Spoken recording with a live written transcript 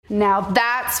Now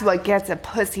that's what gets a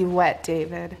pussy wet,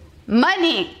 David.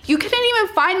 Money! You couldn't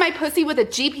even find my pussy with a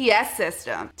GPS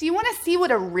system. Do you want to see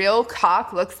what a real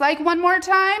cock looks like one more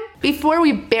time? Before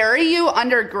we bury you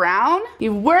underground?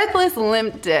 You worthless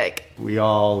limp dick. We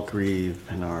all grieve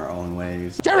in our own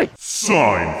ways. Jerry!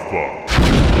 Seinfeld.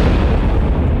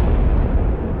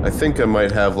 I think I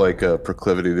might have like a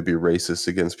proclivity to be racist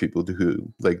against people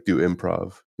who like do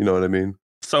improv. You know what I mean?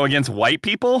 So against white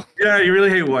people? Yeah, you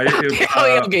really hate white people.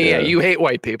 Yeah, you hate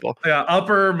white people. Yeah,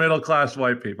 upper middle class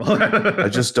white people. I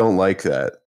just don't like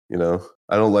that. You know,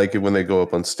 I don't like it when they go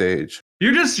up on stage.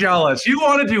 You're just jealous. You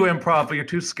want to do improv, but you're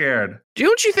too scared.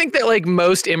 Don't you think that like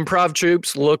most improv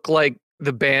troupes look like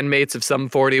the bandmates of Sum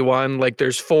 41? Like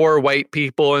there's 4 white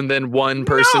people and then one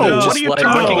person No, who's what just are you like,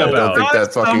 talking I about? don't think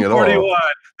that fucking at all.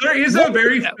 There is a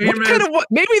very famous.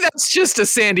 Maybe that's just a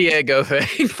San Diego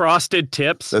thing. Frosted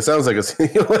tips. That sounds like a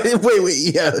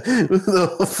wait, yeah,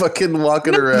 the fucking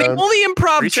walking around. The only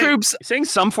improv Are you troupes. saying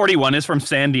Sum 41 is from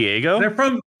San Diego? They're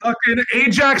from fucking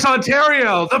Ajax,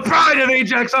 Ontario. The pride of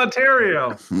Ajax,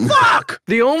 Ontario. Fuck!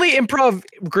 The only improv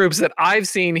groups that I've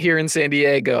seen here in San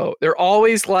Diego, they're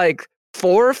always like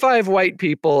 4 or 5 white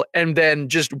people and then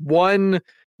just one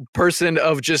person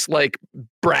of just like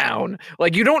brown.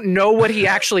 Like you don't know what he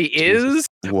actually is,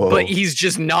 but he's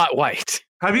just not white.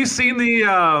 Have you seen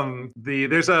the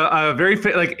there's a very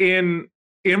like in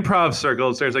improv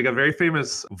circles, there's like a very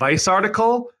famous Vice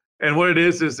article. And what it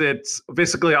is it's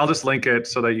basically, I'll just link it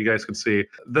so that you guys can see.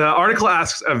 The article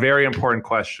asks a very important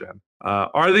question.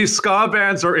 Are these ska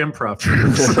bands or improv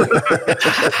troops?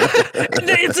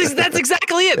 That's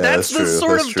exactly it. Yeah, that's the true.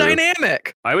 sort That's of true.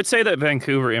 dynamic. I would say that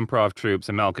Vancouver improv troops,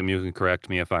 and Malcolm, you can correct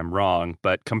me if I'm wrong,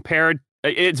 but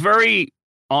it's very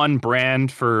on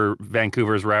brand for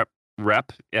Vancouver's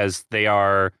rep as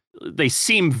they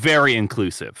seem very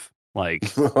inclusive. Like,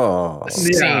 Oh.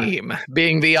 Seem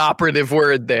being the operative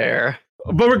word there.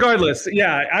 But regardless,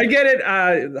 yeah, I get it,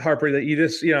 Harper, that you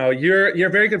just, you're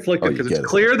very conflicted because it's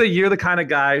clear that you're the kind of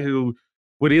guy who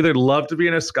would either love to be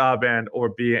in a ska band or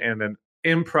be in an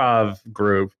improv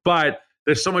group. But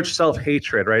there's so much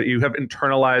self-hatred, right? You have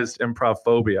internalized improv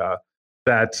phobia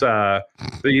that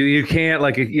you can't,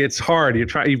 like, it's hard.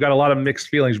 You've got a lot of mixed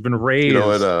feelings. You've been raised. You know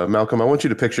what, Malcolm? I want you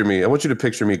to picture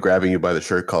me grabbing you by the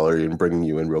shirt collar and bringing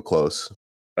you in real close.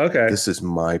 Okay. This is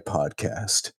my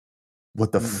podcast.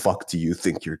 What the fuck do you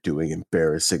think you're doing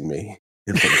embarrassing me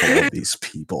in front of all these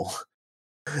people?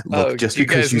 Look, just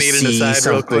because you see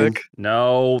something.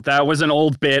 No, that was an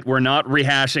old bit. We're not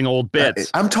rehashing old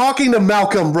bits. I'm talking to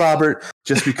Malcolm, Robert.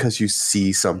 Just because you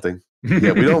see something.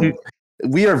 Yeah,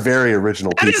 we are very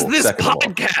original people. What is this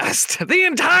podcast? The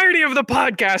entirety of the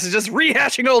podcast is just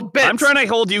rehashing old bits. I'm trying to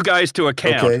hold you guys to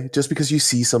account. Okay, just because you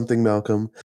see something,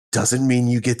 Malcolm, doesn't mean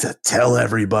you get to tell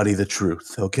everybody the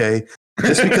truth, okay?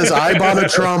 Just because I bought a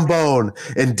trombone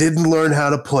and didn't learn how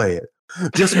to play it.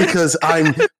 Just because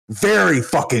I'm very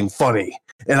fucking funny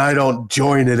and I don't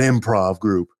join an improv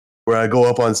group where I go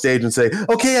up on stage and say,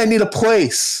 okay, I need a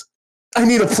place. I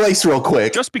need a place real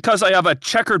quick. Just because I have a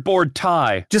checkerboard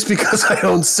tie. Just because I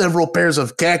own several pairs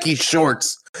of khaki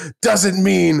shorts doesn't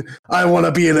mean I want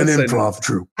to be in an improv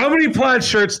troupe. How many plaid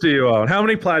shirts do you own? How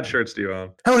many plaid shirts do you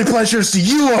own? How many plaid shirts do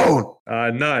you own?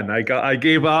 None. I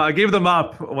gave them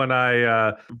up when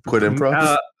I quit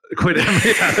improv. Quit.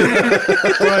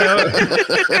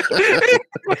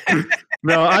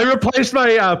 No, I replaced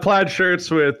my plaid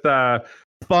shirts with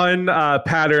fun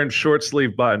patterned short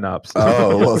sleeve button ups.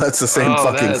 Oh, well, that's the same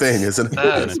fucking thing, isn't it?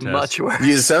 That's much worse.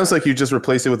 It sounds like you just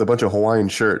replaced it with a bunch of Hawaiian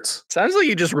shirts. Sounds like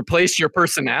you just replaced your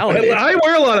personality. I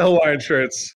wear a lot of Hawaiian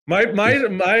shirts. My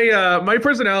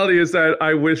personality is that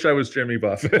I wish I was Jimmy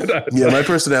Buffett. Yeah, my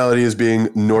personality is being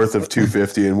north of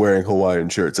 250 and wearing Hawaiian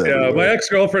shirts everywhere. Yeah, my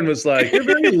ex-girlfriend was like, you're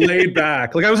very laid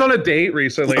back. Like, I was on a date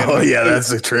recently. Oh, yeah, that's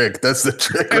the trick. That's the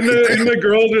trick. And the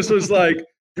girl just was like,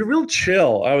 you're real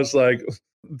chill. I was like,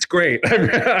 it's great.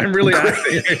 I'm really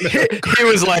acting. He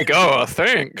was like, oh,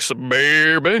 thanks,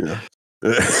 baby. Yeah.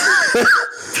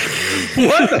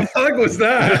 What the fuck was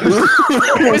that?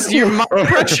 It was your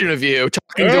impression of you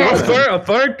talking to women.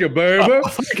 Thank you, baby. Oh,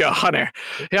 thank you, honey.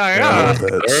 Yeah.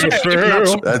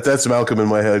 That's Malcolm in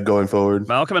my head going forward.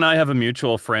 Malcolm and I have a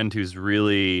mutual friend who's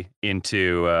really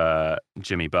into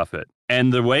Jimmy Buffett.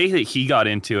 And the way that he got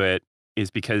into it is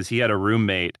because he had a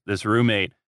roommate. This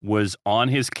roommate was on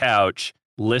his couch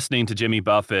listening to Jimmy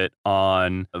Buffett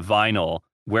on vinyl,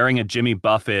 wearing a Jimmy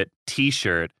Buffett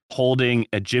t-shirt, holding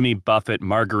a Jimmy Buffett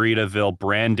Margaritaville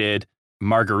branded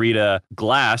margarita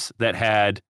glass that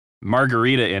had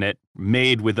margarita in it,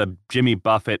 made with a Jimmy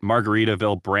Buffett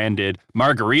Margaritaville branded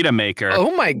margarita maker.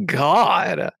 Oh my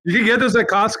God. You can get this at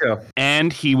Costco.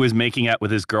 And he was making out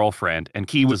with his girlfriend. And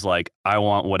he was like, I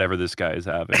want whatever this guy is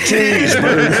having.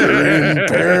 Cheeseburger in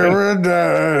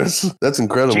paradise. That's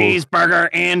incredible. Cheeseburger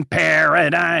in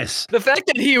paradise. The fact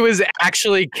that he was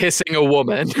actually kissing a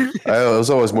woman. I was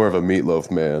always more of a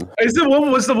meatloaf man. Was the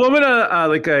woman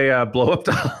like a blow up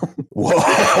doll? Whoa.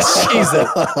 Jesus.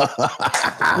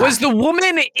 Was the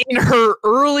woman in her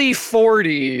early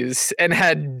 40s and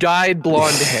had dyed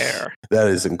blonde hair? That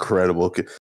is incredible.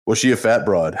 Was she a fat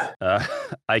broad?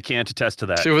 I can't attest to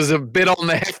that. She was a bit on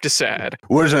the hefty side.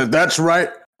 Was it? That's right.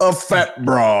 A fat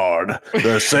broad.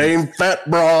 The same fat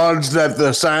broads that the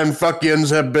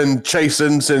Seinfuckians have been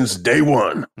chasing since day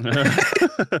one.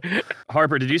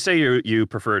 Harper, did you say you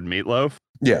preferred meatloaf?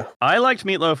 Yeah. I liked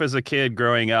meatloaf as a kid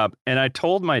growing up, and I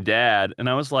told my dad, and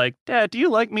I was like, Dad, do you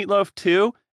like meatloaf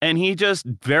too? And he just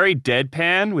very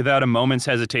deadpan, without a moment's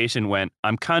hesitation, went,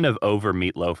 I'm kind of over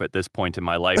meatloaf at this point in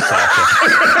my life, Sasha.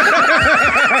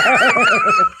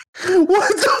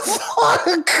 What the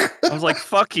fuck? I was like,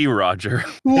 fuck you, Roger.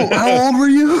 How old were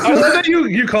you? I love that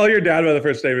you call your dad by the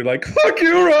first name. You're like, fuck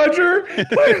you, Roger.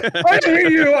 I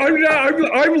hate you.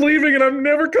 I'm leaving and I'm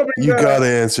never coming back. You gotta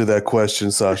answer that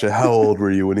question, Sasha. How old were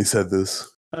you when he said this?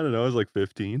 I don't know, I was like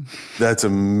 15. That's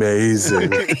amazing.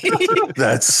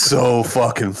 That's so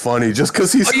fucking funny. Just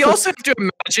because he's. But you also have to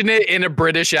imagine it in a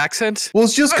British accent. Well,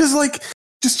 it's just because, like,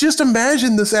 just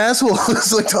imagine this asshole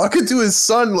is like talking to his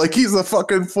son like he's a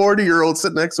fucking 40-year-old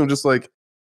sitting next to him, just like,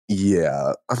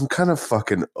 yeah, I'm kind of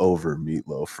fucking over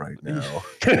meatloaf right now.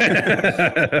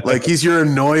 Like he's your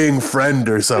annoying friend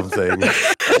or something.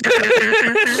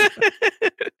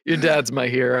 Your dad's my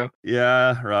hero.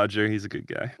 Yeah, Roger, he's a good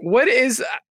guy.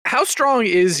 How strong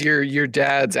is your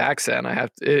dad's accent?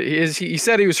 He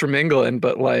said he was from England,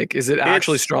 but like, is it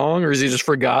actually strong or has he just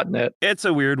forgotten it? It's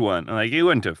a weird one. Like, he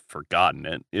wouldn't have forgotten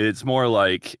it. It's more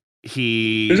like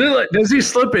does he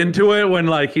slip into it when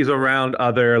like he's around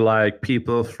other like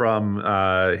people from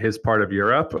his part of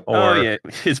Europe? Or oh yeah,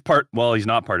 he's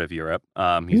not part of Europe.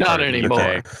 He's not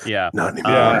anymore. Yeah, not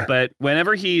anymore. But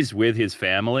whenever he's with his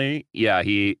family, yeah,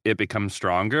 it becomes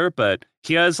stronger. But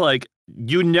he has like,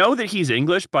 you know that he's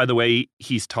English by the way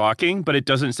he's talking, but it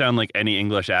doesn't sound like any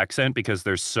English accent because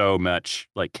there's so much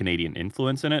like Canadian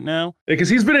influence in it now. Because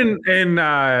he's been in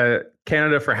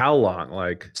Canada for how long?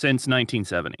 Like since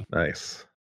 1970. Nice.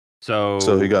 So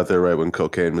he got there right when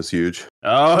cocaine was huge.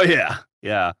 Oh yeah,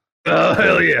 yeah. Oh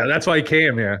hell yeah! That's why he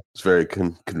came here. It's very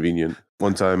convenient.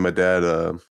 One time, my dad,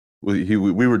 we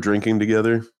were drinking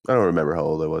together. I don't remember how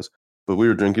old I was, but we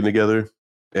were drinking together,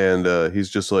 and he's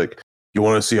just like, "You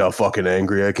want to see how fucking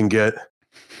angry I can get?"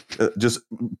 Just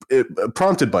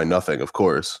prompted by nothing, of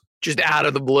course. Just out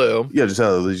of the blue. Yeah,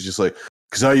 he's just like,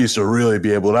 because I used to really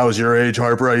be able. When I was your age,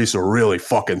 Harper, I used to really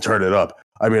fucking turn it up.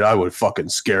 I mean, I would fucking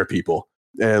scare people,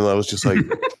 and I was just like,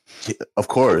 yeah, of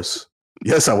course.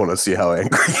 Yes, I want to see how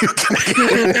angry you can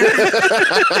get.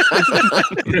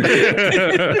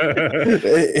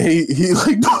 he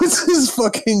like puts his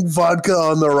fucking vodka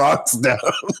on the rocks down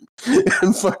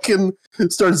and fucking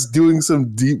starts doing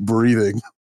some deep breathing.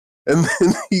 And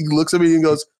then he looks at me and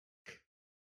goes,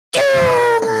 "You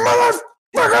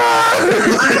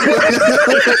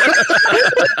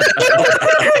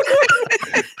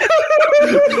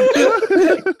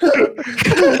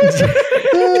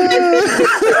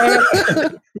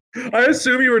I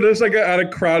assume you were just like at a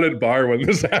crowded bar when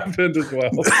this happened as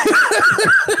well.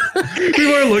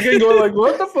 People are looking, going like,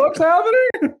 "What the fuck's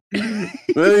happening?"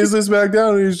 Then he sits back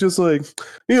down and he's just like,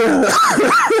 "Yeah."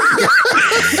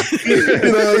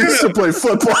 You know, he used to play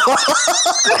football.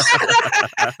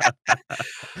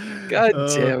 God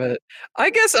damn it. I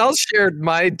guess I'll share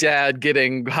my dad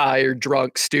getting high or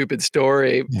drunk stupid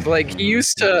story. Like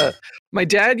my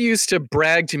dad used to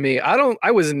brag to me.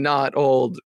 I was not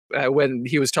old when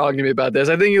he was talking to me about this.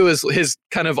 I think it was his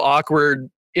kind of awkward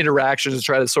interactions to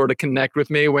try to sort of connect with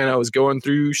me when I was going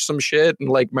through some shit in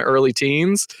like my early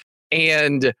teens.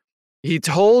 And he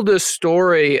told a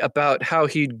story about how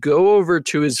he'd go over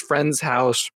to his friend's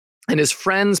house and his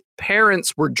friend's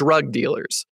parents were drug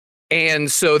dealers.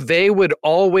 And so they would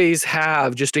always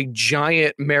have just a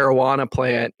giant marijuana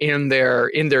plant in their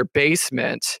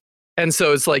basement. And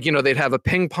so it's like, you know, they'd have a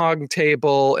ping pong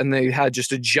table and they had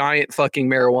just a giant fucking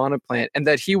marijuana plant. And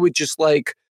that he would just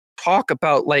like talk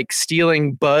about like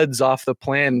stealing buds off the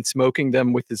plant and smoking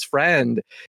them with his friend.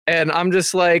 And I'm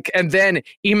just like, and then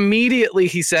immediately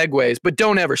he segues, but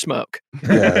don't ever smoke.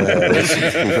 Yeah, that's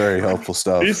very helpful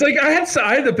stuff. He's like, I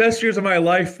had the best years of my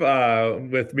life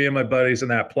with me and my buddies in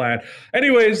that plant.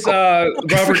 Anyways,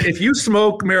 Robert, if you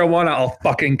smoke marijuana, I'll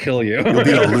fucking kill you. You'll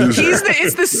be a loser.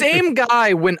 It's the same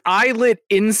guy when I lit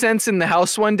incense in the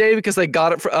house one day because I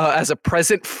got it as a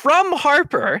present from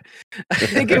Harper. I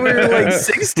think we were like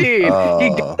 16. He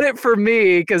got it for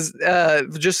me because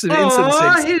just an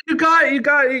incense. Hey, you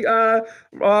got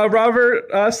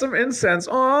Robert some incense.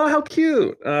 Oh, how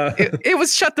cute. It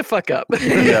was shut the fuck up.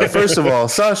 Yeah, first of all,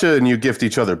 Sasha and you gift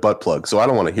each other butt plugs, so I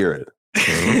don't want to hear it.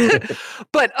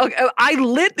 But I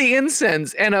lit the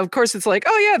incense, and of course it's like,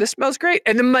 oh yeah, this smells great.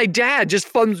 And then my dad just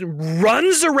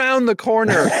runs around the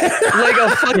corner like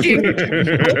a fucking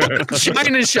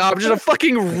China shop, just a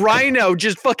fucking rhino,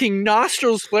 just fucking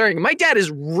nostrils flaring. My dad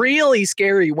is really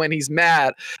scary when he's mad.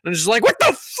 And I'm just like, what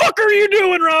the fuck are you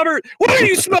doing, Robert? What are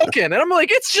you smoking? And I'm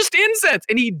like, it's just incense.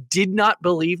 And he did not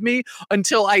believe me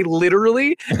until I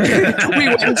literally we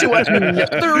went into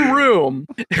another room.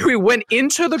 We went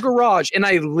into the garage. And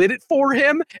I lit it for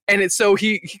him, and it's so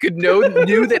he could knew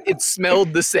that it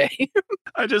smelled the same.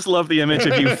 I just love the image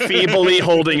of you feebly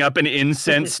holding up an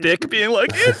incense stick, being like,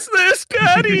 "It's this,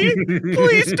 Daddy!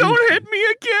 Please don't hit me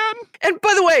again!" And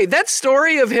by the way, that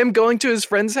story of him going to his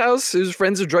friend's house, his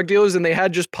friends are drug dealers, and they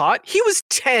had just pot. He was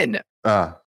 10.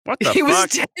 What the fuck? He was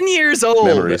 10 years old.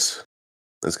 Memories.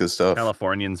 That's good stuff.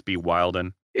 Californians be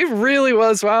wildin'. It really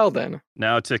was wild then.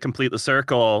 Now, to complete the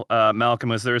circle, Malcolm,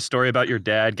 was there a story about your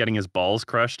dad getting his balls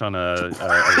crushed on a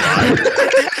ride?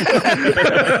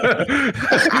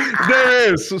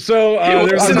 There is. So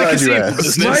there's I'm glad you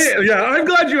asked. I'm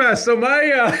glad you asked.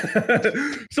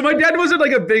 So my dad wasn't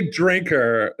like a big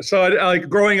drinker. So I like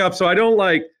growing up. So I don't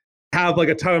like have like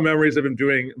a ton of memories of him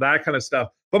doing that kind of stuff.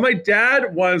 But my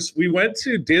dad we went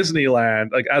to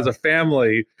Disneyland like as a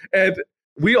family, and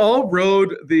we all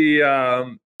rode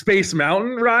the Space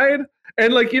Mountain ride.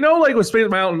 And like, like with Space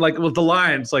Mountain, like with the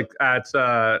lines like at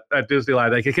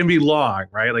Disneyland, like it can be long,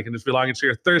 right? Like it can just be long until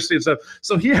you're thirsty and stuff.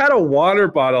 So he had a water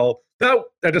bottle, a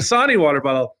Dasani water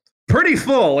bottle, pretty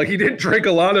full. Like he didn't drink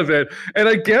a lot of it. And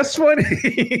I guess when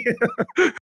he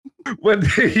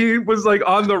was like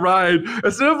on the ride,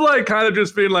 instead of like kind of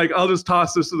just being like, I'll just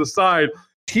toss this to the side,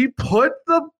 he put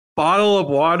the bottle of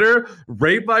water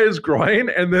right by his groin,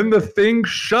 and then the thing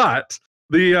shut.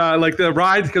 The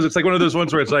ride, because it's like one of those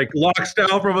ones where it's like locks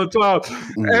down from the top,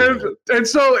 and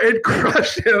so it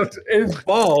crushed his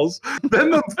balls.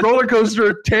 Then the roller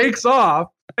coaster takes off,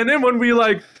 and then when we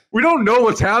don't know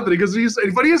what's happening because he's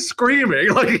screaming,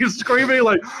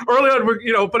 like early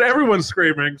on, but everyone's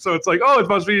screaming, so it's like, oh, it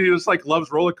must be he just like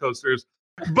loves roller coasters.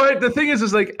 But the thing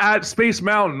is like at Space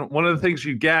Mountain, one of the things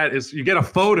you get is you get a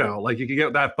photo, like you can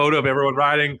get that photo of everyone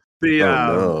riding the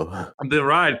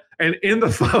ride, and in the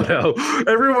photo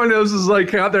everyone else is like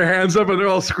got their hands up and they're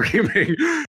all screaming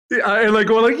and like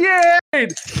going like, yay!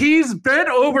 He's bent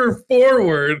over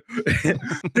forward,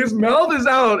 his mouth is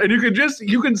out, and you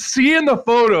can see in the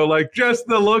photo like just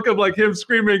the look of like him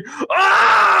screaming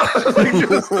like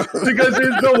because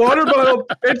the water bottle,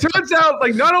 it turns out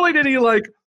like not only did he like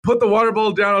put the water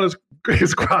bottle down on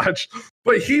his crotch,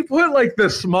 but he put like the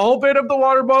small bit of the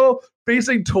water bottle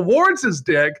facing towards his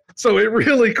dick, so it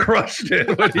really crushed it.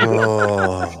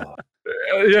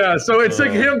 Yeah, so it's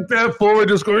like him bent forward,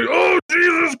 just going, "Oh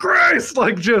Jesus Christ!"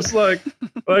 like just like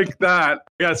that.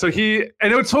 Yeah, so and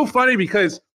it was so funny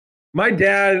because my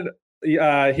dad,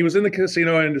 he was in the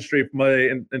casino industry for my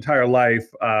entire life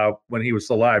when he was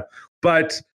still alive,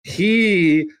 but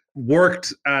he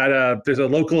worked at there's a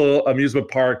local amusement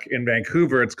park in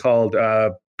Vancouver. It's called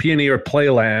Pioneer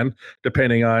Playland,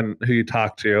 depending on who you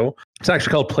talk to. It's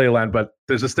actually called Playland, but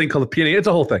there's this thing called the Pioneer. It's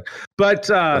a whole thing. But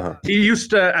he used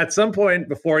to, at some point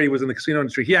before he was in the casino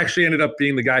industry, he actually ended up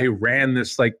being the guy who ran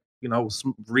this like,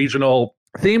 regional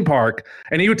theme park.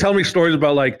 And he would tell me stories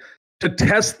about like to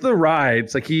test the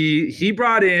rides. Like he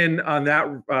brought in on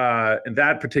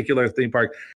that particular theme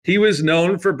park, he was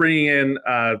known for bringing in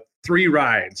 3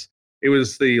 rides. It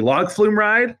was the log flume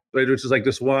ride, which is like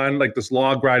this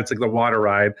log ride. It's like the water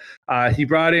ride. He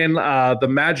brought in the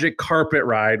magic carpet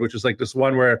ride, which is like this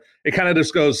one where it kind of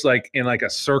just goes like in like a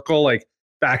circle, like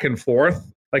back and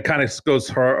forth, like kind of goes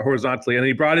horizontally. And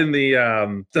he brought in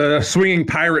the swinging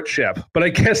pirate ship. But I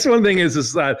guess one thing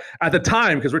is that at the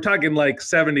time, because we're talking like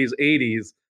 70s,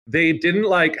 80s, they didn't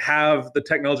like have the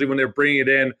technology when they're bringing it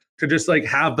in to just like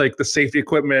have like the safety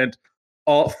equipment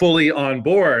all fully on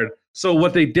board. So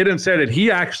what they did instead, and he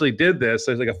actually did this,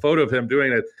 there's like a photo of him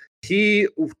doing it. He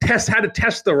had to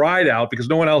test the ride out because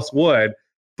no one else would.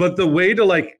 But the way to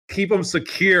like keep them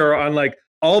secure on like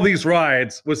all these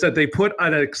rides was that they put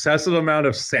an excessive amount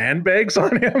of sandbags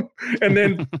on him and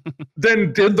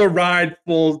then did the ride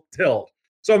full tilt.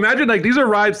 So imagine like these are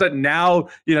rides that now,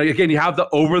 again, you have the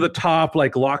over the top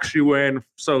like locks you in.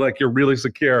 So like you're really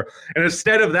secure. And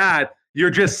instead of that,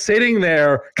 you're just sitting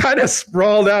there kind of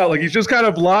sprawled out. Like he's just kind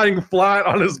of lying flat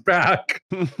on his back,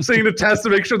 sitting to test to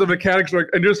make sure the mechanics work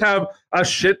and just have a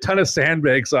shit ton of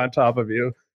sandbags on top of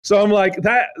you. So I'm like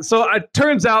that. So it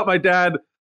turns out my dad,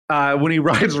 when he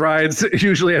rides,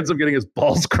 usually ends up getting his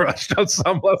balls crushed on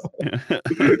some level.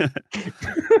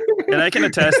 And I can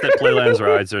attest that Playland's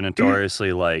rides are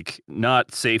notoriously like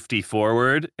not safety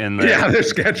forward. They're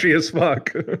sketchy as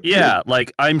fuck. Yeah,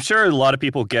 like I'm sure a lot of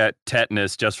people get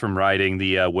tetanus just from riding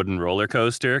the wooden roller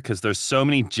coaster because there's so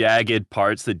many jagged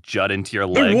parts that jut into your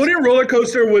legs. The wooden roller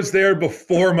coaster was there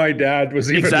before my dad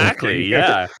was even exactly.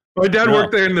 Yeah. My dad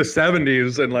worked there in the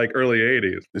 70s and like early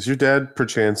 80s. Is your dad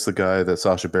perchance the guy that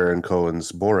Sacha Baron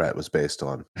Cohen's Borat was based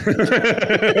on?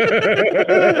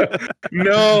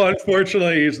 No,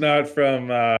 unfortunately, he's not from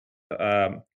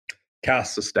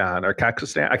Kazakhstan or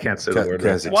Kazakhstan. I can't say the word.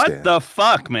 Kazakhstan. What the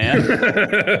fuck, man?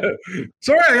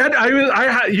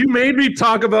 Sorry, you made me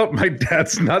talk about my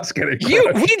dad's nuts getting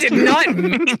crushed. We did not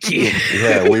make you.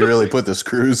 Yeah, we really put the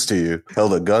screws to you.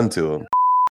 Held a gun to him.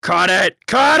 Cut it!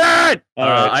 Right.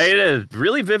 I had a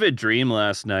really vivid dream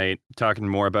last night, talking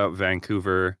more about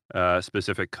Vancouver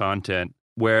specific content,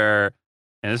 where,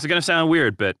 and this is going to sound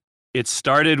weird, but it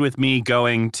started with me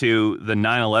going to the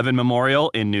 9/11 memorial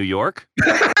in New York.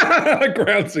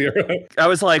 Ground zero. I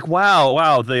was like,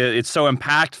 wow, it's so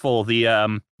impactful.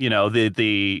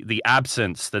 The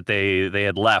absence that they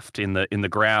had left in the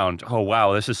ground. Oh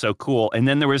wow, this is so cool. And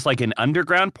then there was like an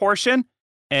underground portion.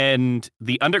 And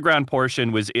the underground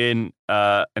portion was in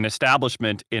an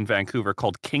establishment in Vancouver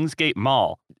called Kingsgate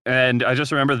Mall. And I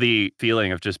just remember the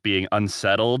feeling of just being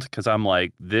unsettled because I'm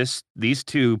like, these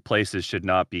two places should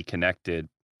not be connected.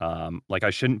 Like I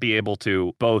shouldn't be able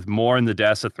to both mourn the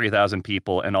deaths of 3,000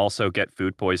 people and also get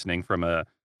food poisoning from a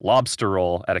lobster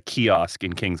roll at a kiosk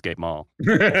in Kingsgate Mall.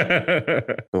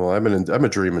 Well, I'm a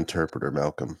dream interpreter,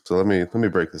 Malcolm. So let me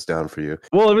break this down for you.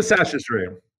 Well, it was Sasha's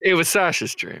dream. It was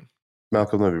Sasha's dream.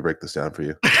 Malcolm, let me break this down for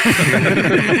you.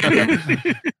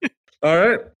 All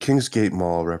right. Kingsgate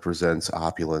Mall represents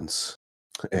opulence.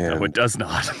 And no, it does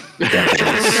not.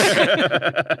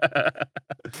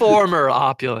 Former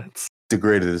opulence.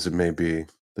 Degraded as it may be,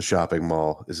 the shopping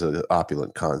mall is an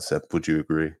opulent concept. Would you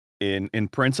agree? In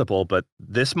principle, but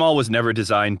this mall was never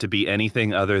designed to be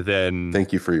anything other than...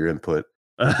 Thank you for your input.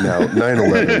 Now,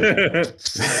 9/11.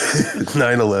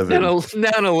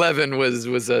 9/11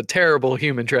 was a terrible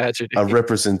human tragedy. A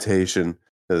representation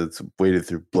that's weighted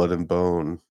through blood and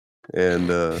bone. And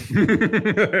God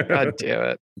damn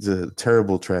it. It's a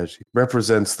terrible tragedy.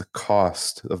 Represents the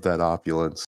cost of that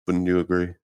opulence. Wouldn't you agree?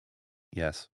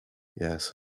 Yes.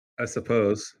 Yes. I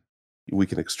suppose. We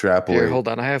can extrapolate. Here, hold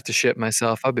on. I have to shit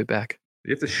myself. I'll be back.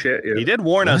 You have to shit. He did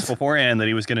warn us beforehand that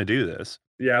he was going to do this.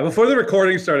 Yeah, before the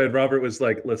recording started, Robert was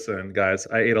like, listen, guys,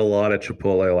 I ate a lot of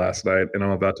Chipotle last night, and I'm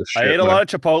about to shit. I ate a lot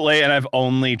of Chipotle, and I've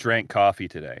only drank coffee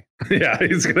today. Yeah,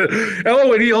 he's going to...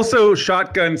 Oh, and he also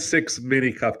shotgunned 6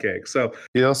 mini cupcakes. So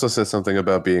he also said something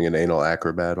about being an anal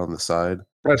acrobat on the side.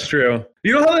 That's true.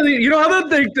 You know how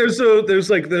there's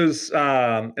like those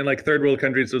in like third world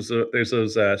countries, there's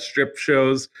those strip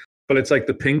shows, but it's like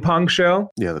the ping pong show.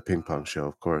 Yeah, the ping pong show,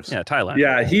 of course. Yeah, Thailand.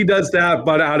 Yeah, he does that,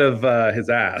 but out of his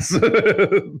ass.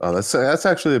 Oh, that's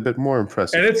actually a bit more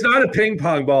impressive. And it's not a ping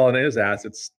pong ball in his ass;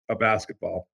 it's a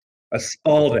basketball, a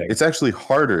Spalding. It's actually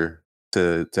harder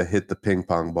to hit the ping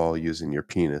pong ball using your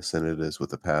penis than it is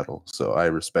with a paddle. So I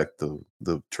respect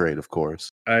the trade, of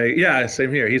course. Yeah,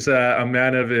 same here. He's a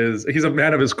man of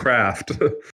his craft.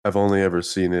 I've only ever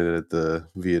seen it at the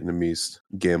Vietnamese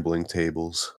gambling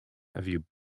tables.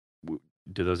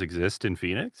 Do those exist in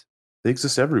Phoenix? They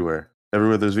exist everywhere.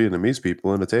 Everywhere there's Vietnamese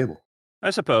people in a table.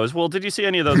 I suppose. Well, did you see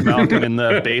any of those, Malcolm, in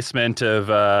the basement of,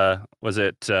 was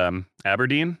it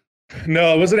Aberdeen?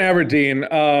 No, it wasn't Aberdeen.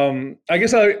 I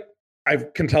guess I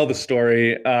can tell the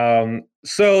story.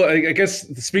 So I guess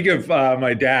speaking of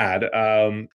my dad,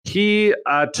 he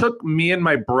took me and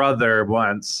my brother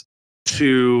once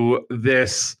to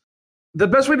this, the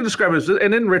best way to describe it is,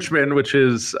 and in Richmond, which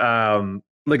is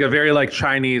like a very like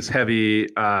Chinese heavy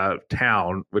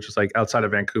town, which is like outside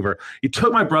of Vancouver. He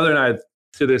took my brother and I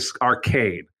to this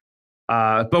arcade.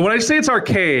 But when I say it's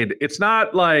arcade, it's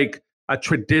not like a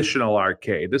traditional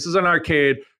arcade. This is an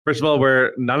arcade, first of all,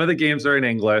 where none of the games are in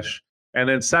English. And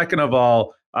then second of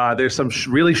all, there's some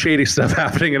really shady stuff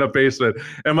happening in a basement.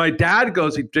 And my dad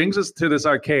goes, he brings us to this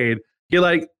arcade. He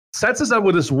like sets us up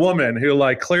with this woman who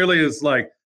like clearly is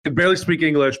like can barely speak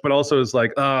English, but also is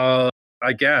like, I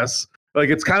guess. Like,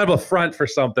 it's kind of a front for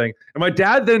something. And my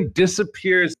dad then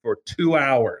disappears for 2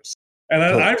 hours. And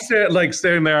I'm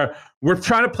standing there. We're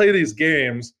trying to play these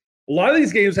games. A lot of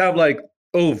these games have like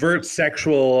overt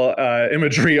sexual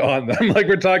imagery on them. Like,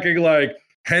 we're talking like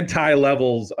hentai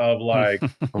levels of like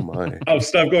of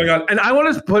stuff going on. And I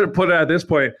want to put it at this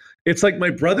point. It's like my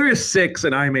brother is 6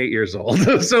 and I'm 8 years old.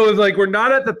 So it's like we're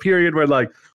not at the period where like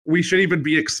we should even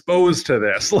be exposed to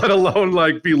this, let alone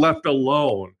like be left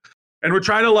alone. And we're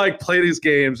trying to like play these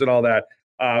games and all that.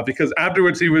 Because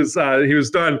afterwards he was done.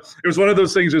 It was one of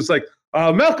those things. It's like,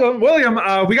 Malcolm, William,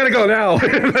 we gotta go now.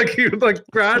 Like he like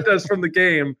grabbed us from the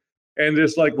game and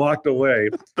just like walked away.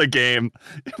 The game,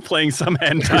 playing some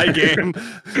hentai game.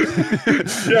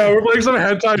 Yeah, we're playing some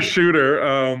hentai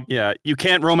shooter. Yeah, you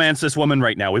can't romance this woman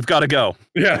right now. We've got to go.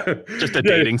 Yeah, just a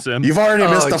dating sim. You've already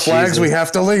missed the flags. We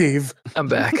have to leave. I'm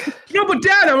back. No, but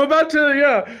Dad, I'm about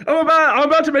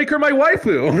to make her my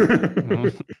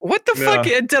waifu. What the fuck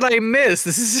did I miss?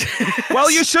 This is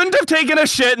well, you shouldn't have taken a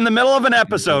shit in the middle of an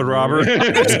episode, Robert.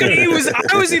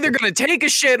 I was either gonna take a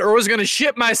shit or was gonna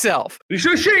shit myself. You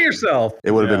should shit yourself.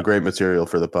 It would have been great material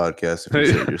for the podcast if you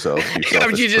shit yourself.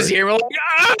 You just hear me like,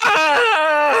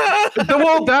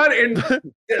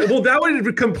 that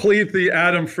would complete the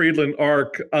Adam Friedland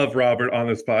arc of Robert on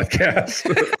this podcast.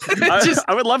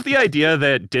 I would love the idea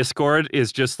that Discord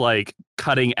is just like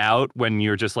cutting out when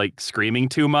you're just like screaming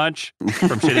too much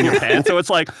from shitting your pants. So it's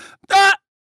like,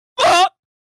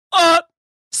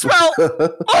 smell.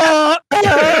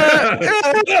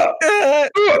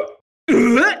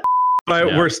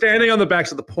 We're standing on the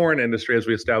backs of the porn industry as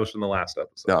we established in the last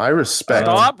episode. Now I respect.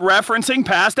 Stop referencing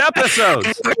past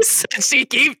episodes. She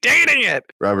keep dating it.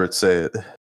 Robert, say it.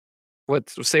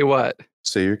 Say what?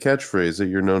 Say your catchphrase that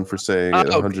you're known for saying at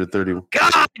 130.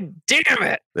 God damn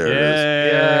it! There it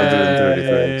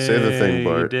is. 133. Say the thing,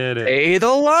 Bart. Did it. Say the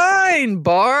line,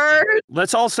 Bart.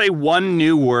 Let's all say one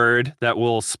new word that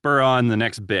will spur on the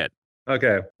next bit.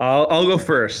 Okay, I'll go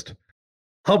first.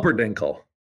 Humperdinkle.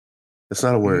 It's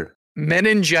not a word.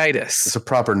 Meningitis. It's a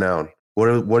proper noun. What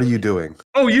are you doing?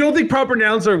 Oh, you don't think proper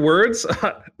nouns are words?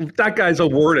 That guy's a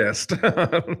wordist.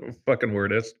 Fucking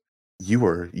wordist. You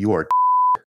are.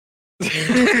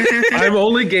 I'm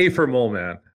only gay for Mole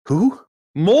Man. Who?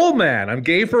 Mole Man. I'm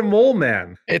gay for Mole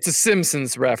Man. It's a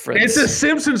Simpsons reference. It's a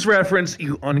Simpsons reference,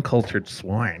 you uncultured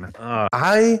swine.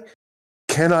 I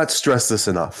cannot stress this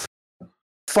enough.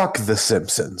 Fuck the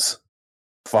Simpsons.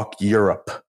 Fuck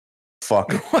Europe.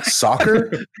 Fuck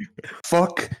soccer.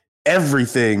 Fuck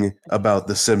everything about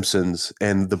the Simpsons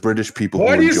and the British people.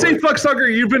 Why do you say fuck soccer?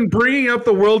 You've been bringing up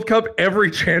the World Cup every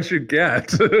chance you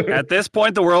get. At this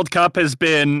point, the World Cup has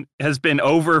been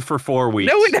over for 4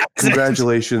 weeks. No, it hasn't.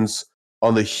 Congratulations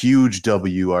on the huge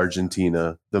W,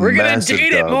 Argentina. We're gonna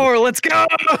date it more. Let's go.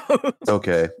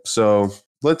 Okay, so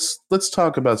let's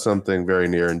talk about something very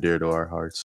near and dear to our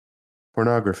hearts: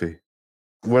 pornography.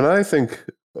 When I think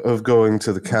of going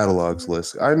to the catalogs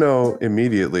list, I know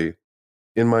immediately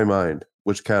in my mind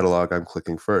which catalog I'm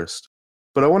clicking first.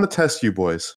 But I want to test you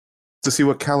boys to see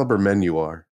what caliber men you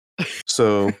are.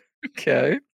 So,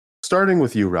 okay. Starting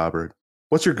with you, Robert,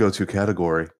 what's your go-to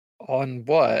category? On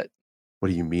what? What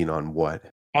do you mean on what?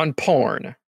 On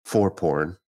porn. For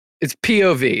porn. It's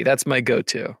POV. That's my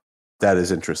go-to. That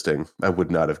is interesting. I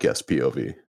would not have guessed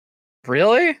POV.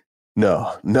 Really?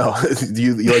 No.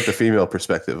 You like the female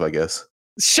perspective, I guess.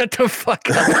 Shut the fuck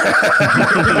up.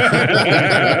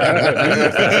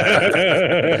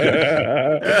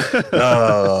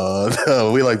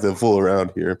 No, we like to fool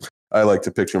around here. I like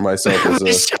to picture myself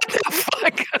as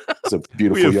a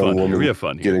beautiful young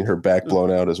woman getting her back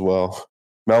blown out as well.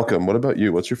 Malcolm, what about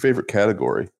you? What's your favorite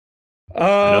category?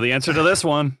 I know the answer to this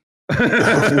one. What do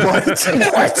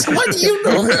you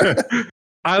know?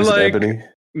 I Is like Ebony?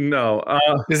 No.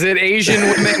 Is it Asian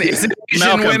women? Is it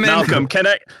Asian women? Malcolm, can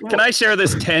I share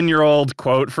this 10-year-old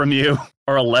quote from you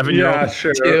or 11-year-old? Yeah,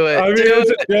 sure. Do it. I mean,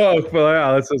 it's a joke, but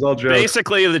yeah, this is all joke.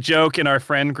 Basically, the joke in our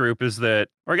friend group is that,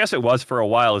 or I guess it was for a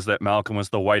while, is that Malcolm was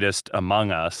the whitest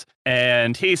among us.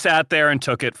 And he sat there and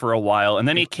took it for a while. And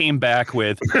then he came back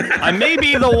with, I may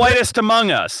be the whitest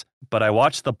among us, but I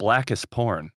watch the blackest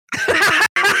porn.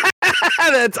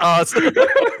 That's awesome.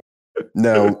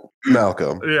 Now,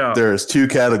 Malcolm, Yeah. there's 2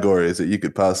 categories that you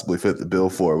could possibly fit the bill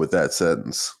for with that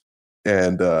sentence.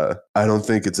 And I don't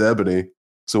think it's Ebony.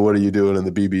 So what are you doing in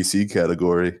the BBC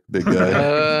category, big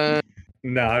guy?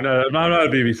 No, I'm not a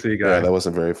BBC guy. Yeah, that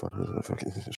wasn't very fun.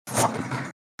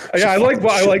 Yeah, I like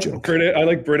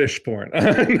British porn.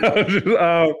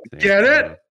 Get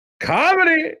it?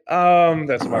 Comedy.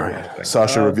 That's my All right.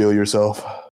 Sasha, reveal yourself.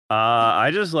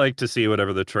 I just like to see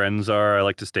whatever the trends are. I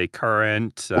like to stay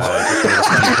current. Just go to the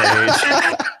front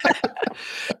page.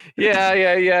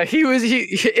 Yeah.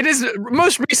 In his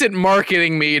most recent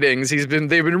marketing meetings, they've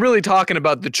been really talking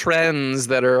about the trends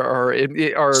that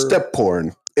are step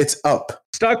porn. It's up.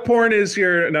 Stuck porn is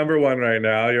your number one right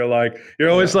now. You're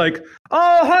always like,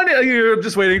 oh honey, you're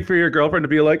just waiting for your girlfriend to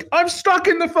be like, I'm stuck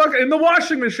in the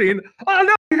washing machine. Oh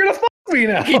no, you're gonna fuck me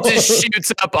now. He just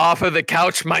shoots up off of the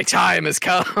couch. My time has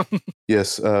come.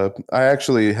 Yes, I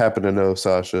actually happen to know,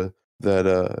 Sasha,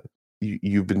 that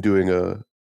you've been doing a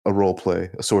role play,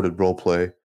 assorted role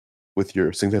play with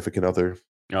your significant other.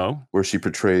 Oh, where she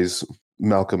portrays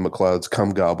Malcolm McLeod's cum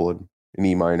goblin in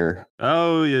E minor.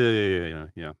 Oh yeah.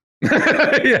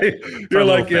 Yeah, you're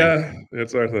like, yeah,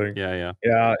 it's our thing. Yeah.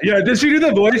 Did she do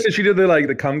the voice? Did she do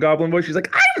the cum goblin voice? She's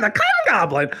like, I'm the cum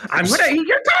goblin. I'm gonna eat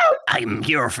your cum. I'm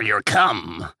here for your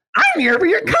cum. I'm here for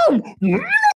your cum.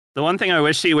 The one thing I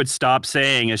wish she would stop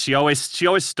saying is she always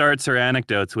starts her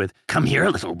anecdotes with, "Come here,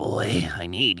 little boy. I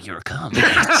need your cum."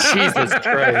 Jesus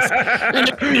Christ.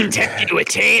 Let me tell you a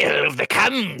tale of the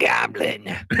cum goblin.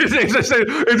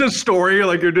 It's a story,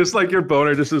 like you're just like your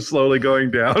boner just is slowly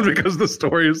going down because the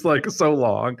story is like so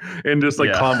long and just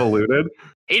like convoluted.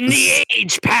 In the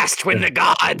age past when the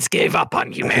gods gave up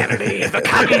on humanity, the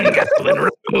cum goblin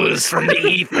rose from the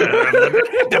ether of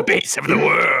the base of the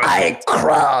world. I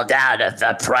crawled out of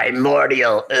the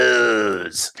primordial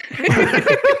ooze.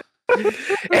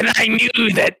 And I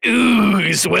knew that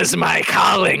ooze was my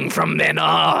calling from then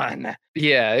on.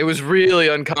 Yeah, it was really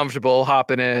uncomfortable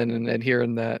hopping in and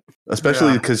hearing that.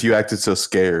 Especially because you acted so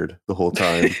scared the whole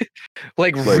time.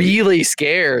 like really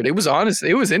scared. It was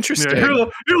interesting. Yeah,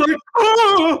 you're like,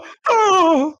 oh.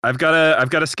 I've got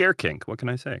a scare kink. What can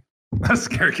I say? A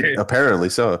scare kink. Apparently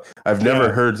so. I've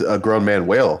never heard a grown man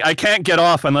wail. I can't get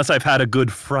off unless I've had a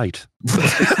good fright.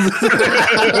 Unless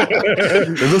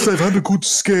I've had a good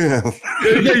scare.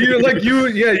 You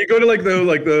go to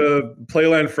the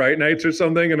Playland Fright Nights or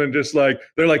something, and then just like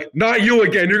they're like, not you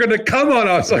again. You're gonna come on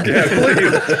us again,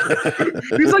 please.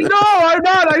 He's like, no, I'm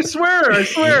not. I swear.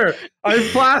 I'm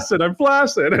placid.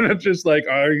 And it's just like,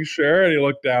 are you sure? And you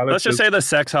look down. Let's just say the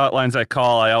sex hotlines I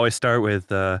call, I always start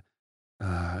with,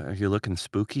 are you looking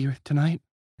spooky tonight?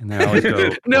 And they always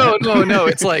go, no.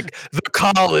 It's like the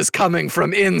call is coming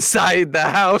from inside the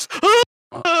house.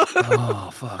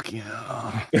 oh, fuck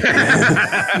yeah.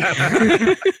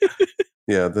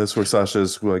 Yeah, that's where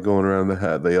Sasha's like going around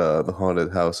the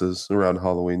haunted houses around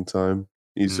Halloween time.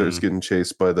 He starts getting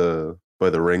chased by the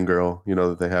ring girl,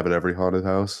 that they have at every haunted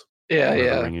house. Yeah.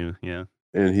 Yeah.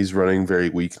 And he's running very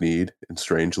weak-kneed and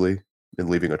strangely and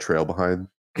leaving a trail behind.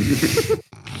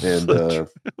 And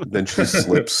then she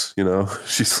slips,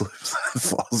 she slips and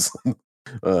falls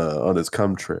on his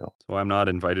cum trail. So I'm not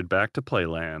invited back to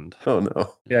Playland. Oh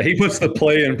no. Yeah, he puts the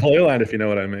play in Playland, if you know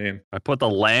what I mean. I put the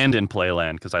land in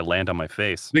Playland because I land on my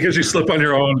face. Because you slip on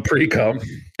your own pre-cum.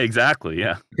 Exactly,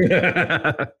 yeah.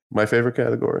 My favorite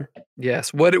category?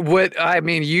 Yes. What I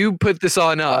mean, you put this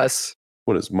on us.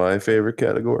 What is my favorite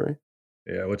category?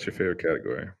 Yeah, what's your favorite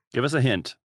category? Give us a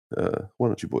hint. Why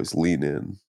don't you boys lean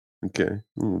in? Okay, I'm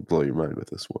gonna blow your mind with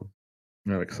this one.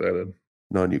 I'm excited.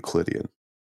 Non-Euclidean.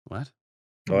 What?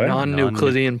 Oh, yeah?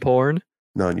 Non-Euclidean porn?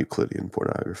 Non-Euclidean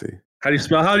pornography. How do you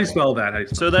spell that?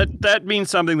 So that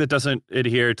means something that doesn't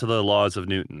adhere to the laws of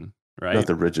Newton, right? Not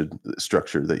the rigid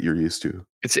structure that you're used to.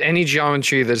 It's any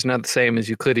geometry that's not the same as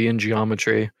Euclidean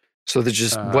geometry. So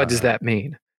what does that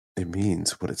mean? It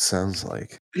means what it sounds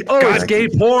like. Oh, it's gay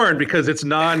porn because it's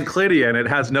non-clidian. It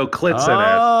has no clits in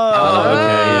it. Oh,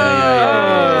 okay.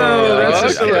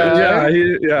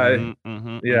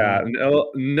 Yeah.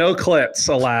 No clits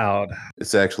allowed.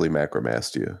 It's actually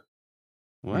macromastia.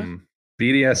 What?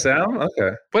 BDSM?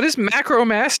 Okay. What is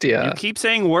macromastia? You keep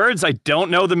saying words I don't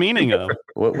know the meaning of.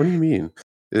 What do you mean?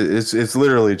 It's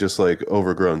literally just like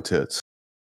overgrown tits.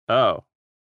 Oh.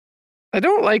 I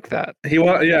don't like that. He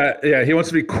wants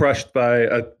to be crushed by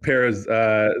a pair of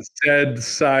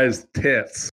Z-sized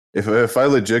tits. If I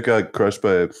legit got crushed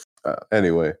by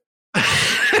anyway.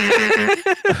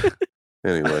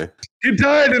 Anyway. He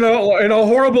died in a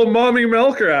horrible mommy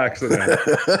milker accident.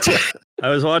 I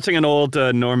was watching an old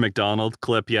Norm Macdonald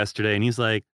clip yesterday, and he's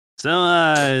like,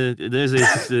 so there's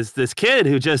this kid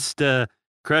who just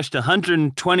crushed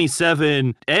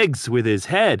 127 eggs with his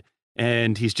head,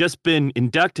 and he's just been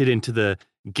inducted into the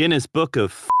Guinness Book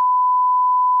of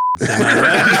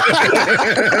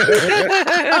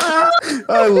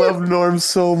I love Norm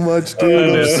so much,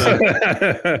 dude.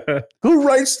 Who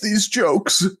writes these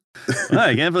jokes?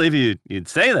 I can't believe you'd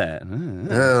say that. I don't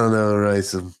know who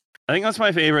writes them. I think that's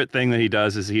my favorite thing that he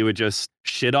does is he would just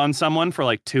shit on someone for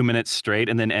like 2 minutes straight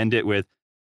and then end it with,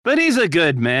 but he's a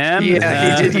good man.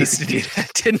 Yeah, he did used to do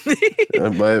that, didn't he?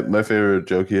 My favorite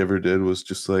joke he ever did was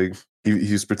just like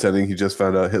he's pretending he just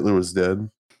found out Hitler was dead.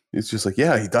 He's just like,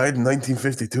 yeah, he died in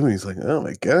 1952. And he's like, oh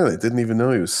my God, I didn't even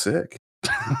know he was sick.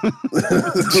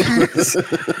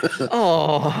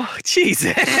 Oh,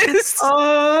 Jesus.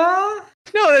 Oh.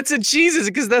 No, that's a Jesus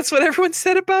because that's what everyone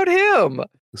said about him.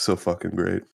 So fucking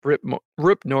great.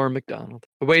 Rip Norm MacDonald.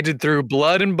 Waded through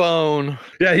blood and bone.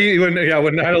 Yeah, when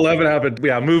 9/11 happened,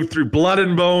 moved through blood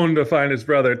and bone to find his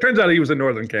brother. It turns out he was in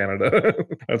Northern Canada.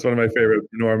 That's one of my favorite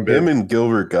Norm bits. Him and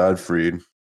Gilbert Gottfried.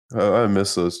 I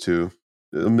miss those two.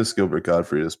 I miss Gilbert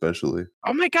Gottfried especially.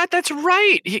 Oh my God, that's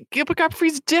right. Gilbert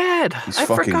Gottfried's dead. I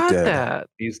forgot dead. that.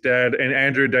 He's dead, and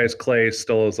Andrew Dice Clay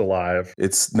still is alive.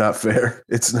 It's not fair.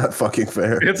 It's not fucking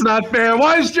fair. It's not fair.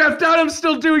 Why is Jeff Dunham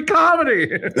still doing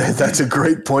comedy? That's a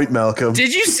great point, Malcolm.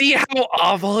 Did you see how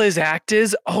awful his act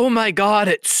is? Oh my God,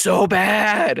 it's so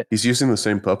bad. He's using the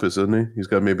same puppets, isn't he? He's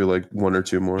got maybe like one or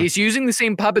two more. He's using the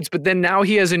same puppets, but then now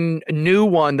he has a new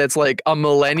one that's like a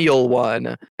millennial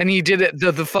one. And he did it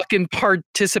the fucking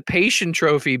participation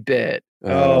trophy bit.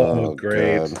 Oh,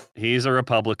 great. God. He's a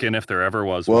Republican if there ever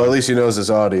was one. Well, at least he knows his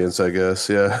audience, I guess.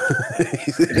 Yeah.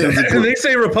 They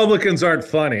say Republicans aren't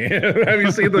funny. Have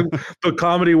you seen the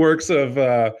comedy works of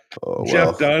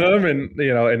Jeff Dunham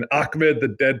and Ahmed the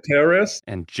Dead Terrorist?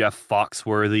 And Jeff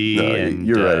Foxworthy. No, and,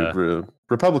 you're right.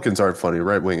 Republicans aren't funny.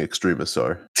 Right-wing extremists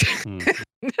are.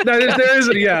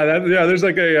 There's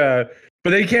like a... But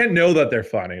they can't know that they're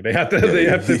funny. They have to. They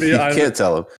have to be. You can't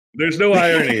tell them. There's no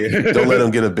irony. Don't let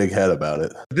them get a big head about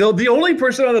it. The only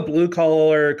person on the Blue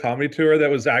Collar comedy tour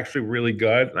that was actually really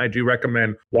good, and I do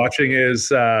recommend watching his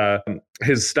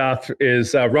stuff,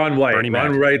 is Ron White.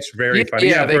 Ron White's very funny.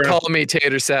 Yeah, they call me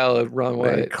Tater Salad, Ron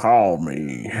White. They call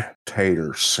me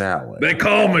Tater Salad. They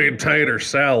call me Tater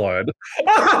Salad.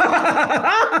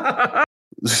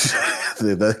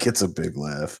 That gets a big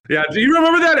laugh. Yeah, do you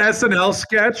remember that SNL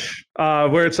sketch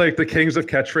where it's like the Kings of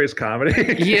Catchphrase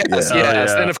Comedy? Yes.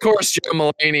 And of course, Joe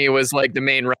Mulaney was like the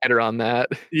main writer on that.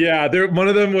 Yeah, one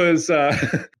of them was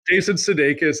Jason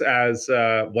Sudeikis as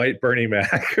White Bernie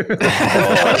Mac.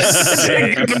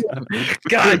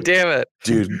 God damn it.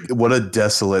 Dude, what a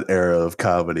desolate era of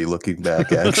comedy looking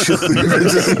back, actually.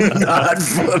 It's not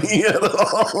funny at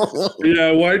all.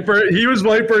 Yeah, he was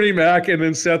White Bernie Mac, and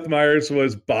then Seth Meyers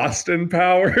was Boston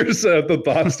Powers, the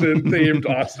Boston-themed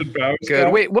Austin Powers. Good.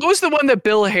 Stuff. Wait, what was the one that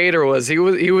Bill Hader was? He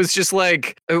was just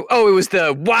like, it was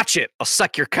the watch it, I'll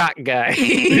suck your cock guy.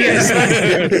 He's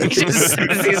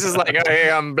just like, oh,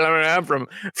 hey, I'm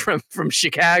from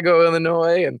Chicago,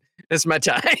 Illinois, and it's my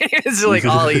time. It's like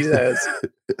all he says.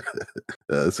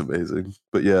 That's amazing.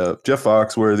 But yeah, Jeff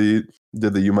Foxworthy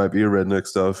did the "You Might Be a Redneck"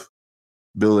 stuff.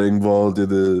 Bill Engvall did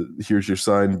the "Here's Your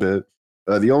Sign" bit.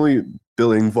 The only Bill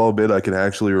Engvall bit I can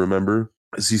actually remember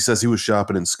is he says he was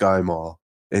shopping in Sky Mall,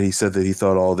 and he said that he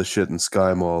thought all the shit in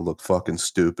Sky Mall looked fucking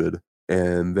stupid.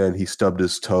 And then he stubbed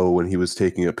his toe when he was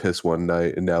taking a piss one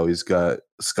night, and now he's got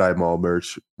Sky Mall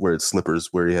merch where it's slippers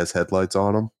where he has headlights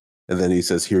on them. And then he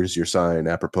says, "Here's your sign,"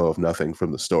 apropos of nothing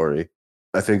from the story.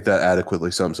 I think that adequately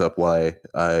sums up why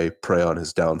I prey on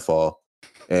his downfall.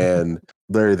 And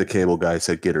Larry the Cable Guy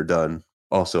said, "Get her done,"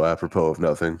 also apropos of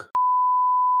nothing.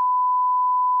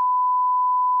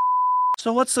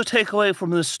 So what's the takeaway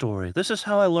from this story? This is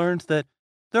how I learned that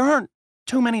there aren't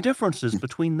too many differences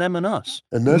between them and us.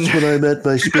 And that's what I meant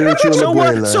by spiritual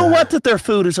umbrella. So what that their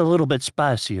food is a little bit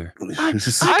spicier?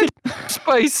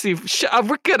 Spicy.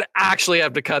 We're going to actually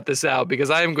have to cut this out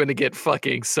because I am going to get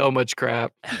fucking so much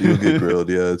crap. You'll get grilled.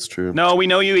 Yeah, it's true. No, we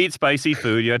know you eat spicy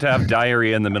food. You have to have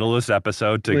diarrhea in the middle of this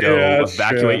episode to go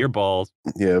evacuate your balls.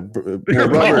 Yeah.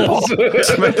 Balls.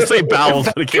 I meant to say bowels,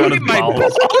 but it came out of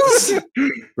balls.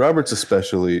 Robert's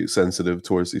especially sensitive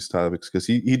towards these topics because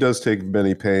he does take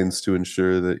many pains to ensure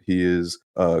that he is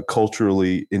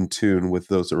culturally in tune with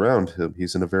those around him.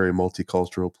 He's in a very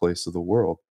multicultural place of the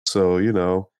world. So,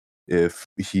 if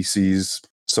he sees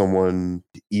someone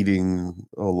eating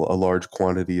a large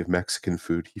quantity of Mexican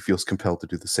food, he feels compelled to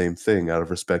do the same thing out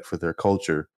of respect for their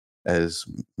culture as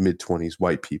mid-20s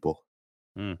white people.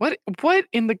 What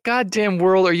in the goddamn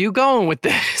world are you going with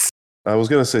this? I was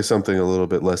going to say something a little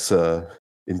bit less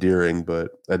endearing, but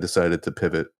I decided to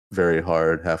pivot very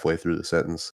hard halfway through the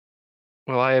sentence.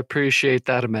 Well, I appreciate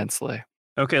that immensely.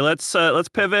 Okay, let's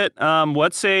pivot.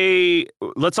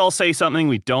 Let's all say something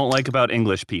we don't like about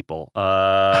English people.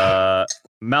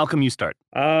 Malcolm, you start.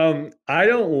 I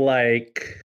don't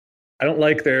like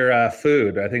their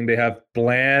food. I think they have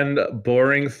bland,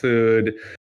 boring food.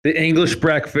 the English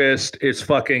breakfast is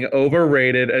fucking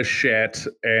overrated as shit.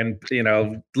 And,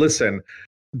 listen,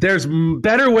 there's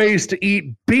better ways to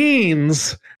eat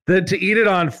beans than to eat it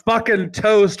on fucking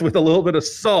toast with a little bit of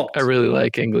salt. I really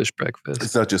like English breakfast.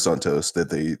 It's not just on toast that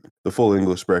they eat. The full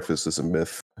English breakfast is a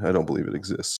myth. I don't believe it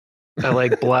exists. I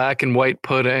like black and white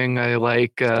pudding. I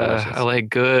like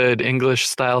good English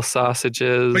style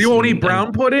sausages. But you won't eat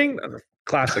brown pudding?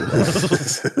 Classic.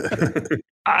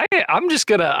 I'm just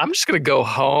gonna go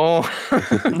home.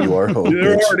 You are home.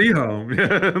 You're bitch. already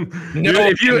home.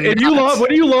 No,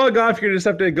 when you log off, you just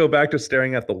have to go back to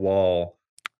staring at the wall.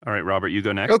 All right, Robert, you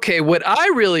go next. Okay, what I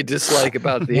really dislike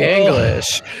about the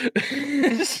English,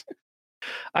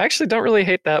 I actually don't really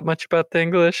hate that much about the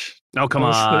English. Oh, come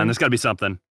on. There's got to be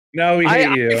something. No, we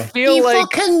hate you. I feel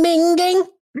like fucking minging.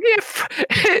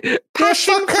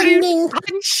 passion fucking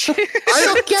punch.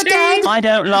 Suck your dad. I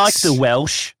don't like the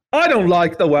Welsh. I don't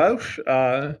like the Welsh.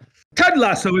 Ted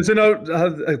Lasso isn't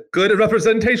a good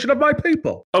representation of my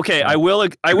people. Okay, I will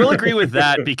agree with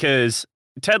that because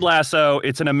Ted Lasso,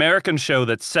 it's an American show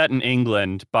that's set in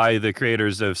England by the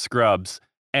creators of Scrubs.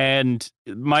 And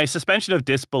my suspension of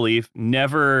disbelief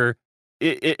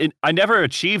I never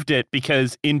achieved it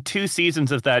because in 2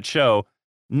 seasons of that show,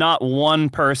 not one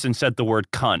person said the word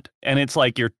cunt. And it's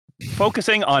like you're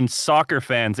focusing on soccer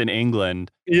fans in England.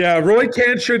 Yeah, Roy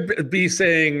Kent should be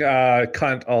saying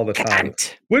cunt all the time.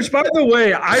 Cunt. Which, by the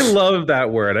way, I love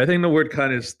that word. I think the word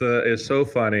cunt is so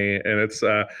funny, and it's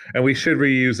and we should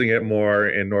be using it more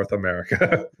in North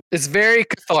America. It's very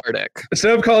cathartic.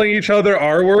 Instead of calling each other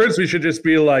R words, we should just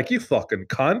be like, "You fucking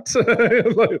cunt!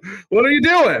 Like, what are you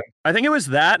doing?" I think it was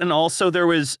that, and also there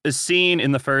was a scene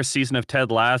in the first season of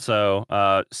Ted Lasso.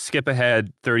 Skip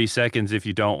ahead 30 seconds if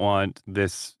you don't want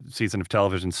this season of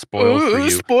television spoiled for you.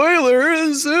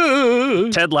 Spoilers.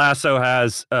 Ted Lasso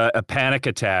has a panic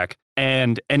attack,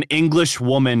 and an English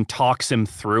woman talks him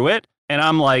through it. And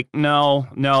I'm like, no,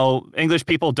 English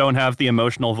people don't have the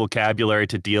emotional vocabulary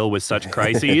to deal with such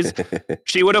crises.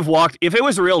 She would have walked, if it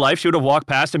was real life, she would have walked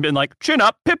past and been like, chin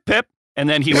up, pip, pip. And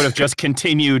then he would have just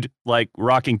continued, like,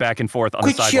 rocking back and forth on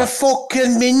the Quit your sidewalk.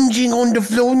 fucking minging on the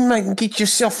floor, mate, and get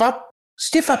yourself up.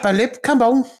 Stiff upper lip, come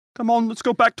on. Come on, let's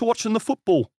go back to watching the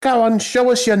football. Go on,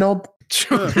 show us your knob.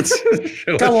 Show Go us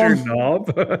your on.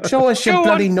 knob. Show us your Go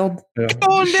bloody on. knob. Yeah.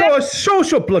 on, Show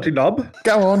us your bloody knob.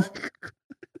 Go on.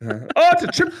 Oh, it's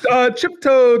a chip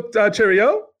toe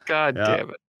Cheerio. God Yeah. damn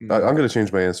it. I'm going to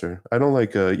change my answer. I don't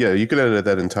like, you could edit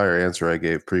that entire answer I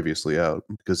gave previously out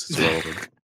because it's relevant.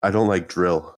 I don't like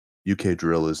drill. UK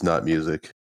drill is not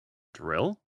music.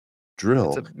 Drill?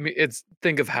 Drill. It's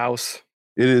think of house.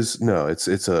 It is, no,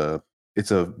 it's a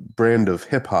brand of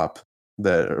hip hop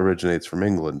that originates from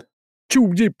England.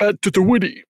 To get back to the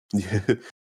witty.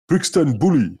 Brixton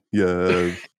Bully.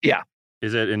 Yeah.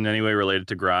 Is it in any way related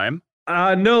to grime?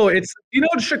 No, it's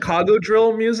Chicago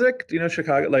drill music. Do you know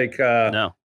Chicago? Like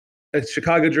No. it's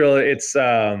Chicago drill. It's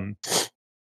the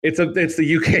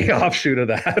UK offshoot of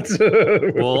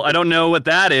that. Well, I don't know what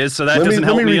that is, so that let doesn't me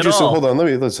help me read at you all. some. Hold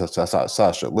on.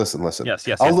 Sasha. Listen. Yes.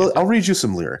 I'll read you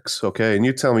some lyrics, okay? And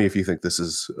you tell me if you think this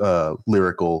is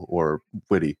lyrical or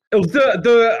witty.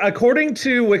 The according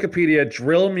to Wikipedia,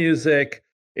 drill music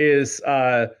is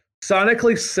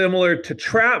sonically similar to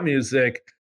trap music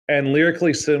and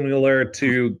lyrically similar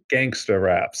to gangster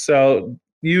rap. So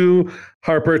you,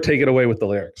 Harper, take it away with the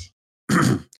lyrics.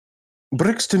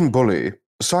 Brixton Bully,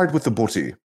 side with the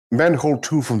butty, man hold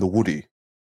 2 from the woody.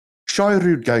 Shy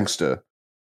rude gangster,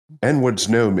 N-words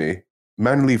know me,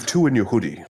 man leave 2 in your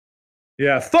hoodie.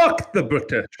 Yeah, fuck the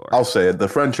British. I'll say it, the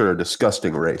French are a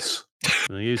disgusting race.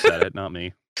 Well, you said it, not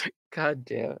me. God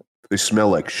damn it. They smell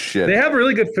like shit. They have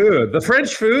really good food. The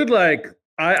French food, like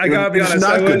I gotta be honest, it's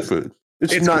not good food.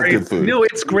 It's not great. good food. No,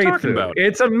 it's great talking food. about?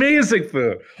 It's amazing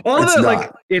food. It's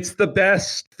not. It's the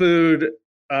best food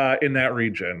in that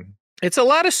region. It's a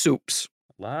lot of soups.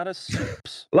 A lot of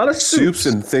soups. A lot of Soups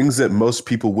and things that most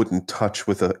people wouldn't touch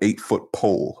with an 8-foot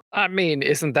pole. I mean,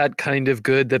 isn't that kind of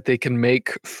good that they can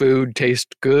make food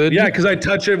taste good? Yeah, because I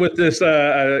touch it with this,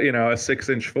 a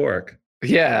 6-inch fork.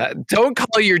 Yeah. Don't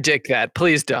call your dick that.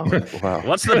 Please don't. Wow.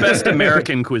 What's the best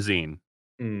American cuisine?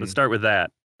 Let's start with that.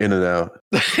 In and out.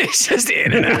 It's just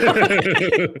in and out.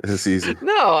 It's easy.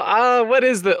 No, what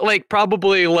is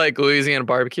probably like Louisiana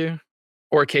barbecue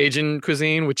or Cajun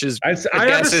cuisine, which is I I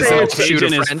have guess to is say a it's offshoot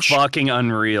Cajun of is French. fucking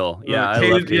unreal. Yeah, I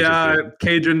love Cajun food.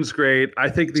 Cajun's great. I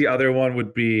think the other one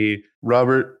would be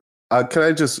Robert, Can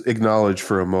I just acknowledge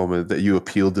for a moment that you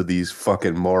appealed to these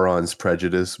fucking morons'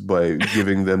 prejudice by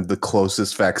giving them the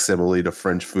closest facsimile to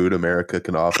French food America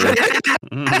can offer? God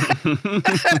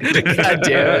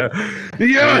damn it.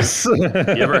 Yes. You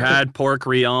ever had pork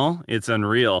rion? It's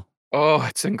unreal. Oh,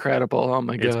 it's incredible. Oh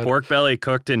my God. It's pork belly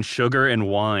cooked in sugar and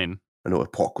wine. I know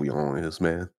what pork bouillon is,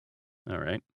 man. All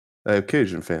right. I have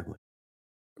Cajun family.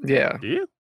 Yeah. Do you?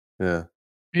 Yeah.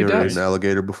 He You ever does. eaten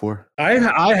alligator before? I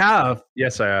have.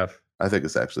 Yes, I have. I think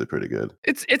it's actually pretty good.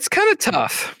 It's kind of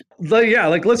tough.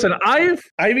 Like listen, I've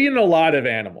eaten a lot of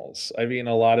animals. I've eaten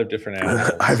a lot of different animals.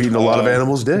 I've eaten a lot of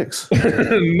animals' dicks.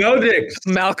 No dicks.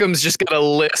 Malcolm's just got a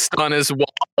list on his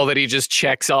wall that he just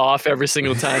checks off every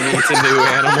single time he eats a new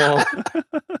animal.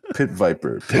 Pit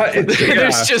viper.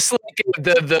 There's just like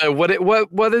what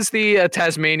is the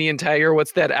Tasmanian tiger?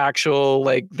 What's that actual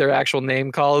their actual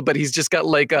name called? But he's just got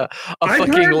like a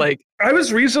fucking like. I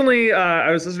was recently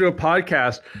I was listening to a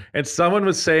podcast and someone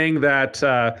was saying that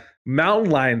mountain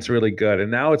lion's really good,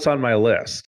 and now it's on my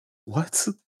list. What?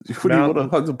 What do you want to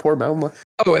hunt a poor mountain lion?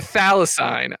 Oh, a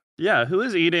thylacine. Yeah, who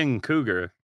is eating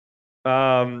cougar?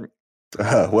 Well.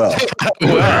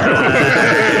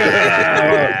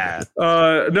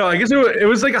 No, I guess it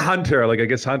was like a hunter. Like I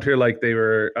guess hunter, like they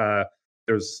were. I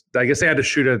guess they had to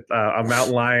shoot a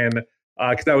mountain lion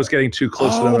because that was getting too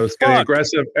close to them. It was getting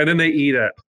aggressive, and then they eat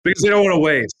it because they don't want to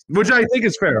waste, which I think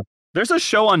is fair. There's a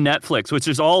show on Netflix, which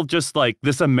is all just like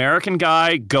this American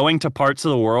guy going to parts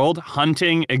of the world,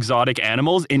 hunting exotic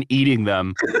animals and eating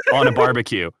them on a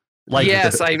barbecue. Like,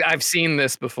 yes, I've seen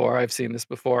this before. It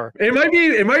might be.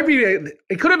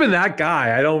 It could have been that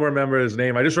guy. I don't remember his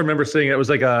name. I just remember seeing it was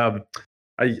like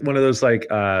one of those like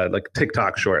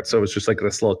TikTok shorts. So it was just like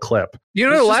this little clip. You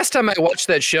know, the last time I watched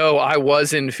that show, I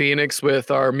was in Phoenix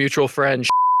with our mutual friend,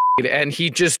 and he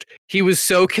was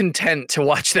so content to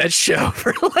watch that show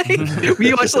for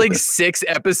we watched like 6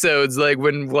 episodes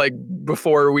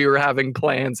before we were having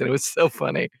plans, and it was so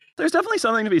funny. There's definitely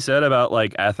something to be said about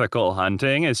like ethical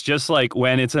hunting. It's just like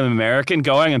when it's an American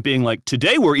going and being like,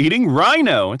 today we're eating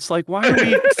rhino. It's like, why are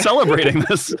we celebrating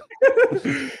this?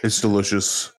 It's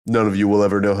delicious. None of you will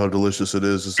ever know how delicious it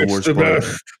is. It's the worst part.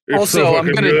 Also,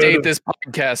 I'm going to date this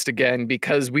podcast again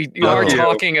because we are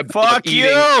talking about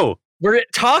eating. We're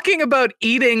talking about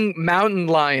eating mountain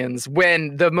lions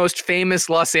when the most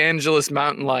famous Los Angeles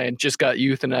mountain lion just got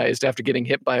euthanized after getting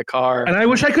hit by a car. And I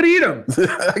wish I could eat him.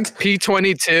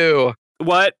 P22.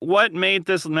 What made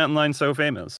this mountain lion so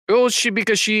famous? Well, I'm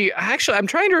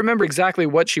trying to remember exactly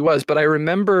what she was, but I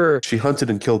remember she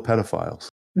hunted and killed pedophiles.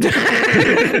 No,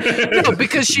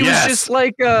 because she was just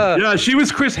like yeah, she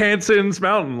was Chris Hansen's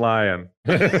mountain lion.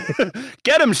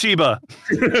 Get him, Sheba.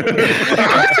 I'd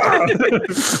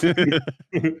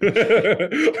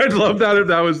love that if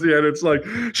that was the end. It's like,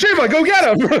 Sheba, go get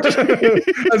him.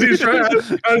 as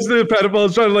the pedophile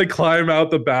is trying to like climb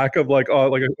out the back of like a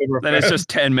then it's just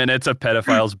 10 minutes of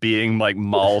pedophiles being like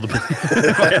mauled by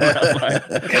a mountain lion.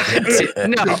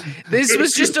 No, this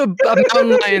was just a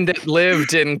mountain lion that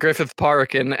lived in Griffith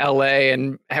Park in LA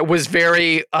and was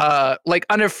very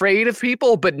unafraid of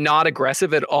people, but not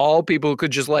aggressive at all. People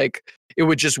could just it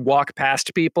would just walk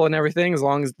past people and everything as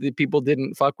long as the people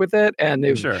didn't fuck with it. And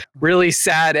it was really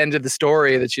sad end of the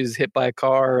story that she was hit by a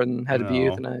car and had to be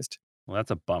euthanized. Well,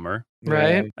 that's a bummer.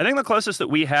 Right. I think the closest that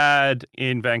we had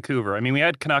in Vancouver, I mean, we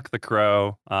had Canuck the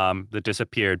crow that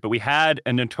disappeared, but we had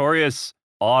a notorious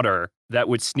otter that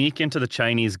would sneak into the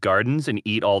Chinese gardens and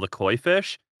eat all the koi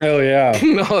fish. Hell yeah.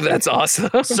 Oh, that's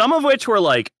awesome. Some of which were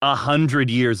like 100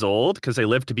 years old because they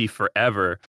lived to be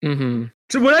forever. Mm-hmm.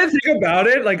 So when I think about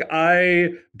it, like I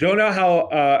don't know how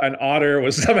an otter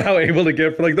was somehow able to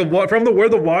get from where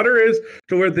the water is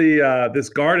to where the this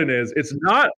garden is.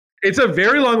 It's a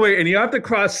very long way, and you have to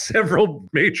cross several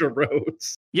major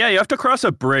roads. Yeah, you have to cross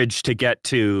a bridge to get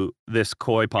to this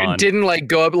koi pond. It didn't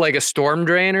go up like a storm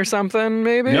drain or something,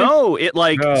 maybe? No,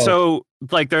 so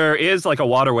there is like a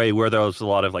waterway where there's a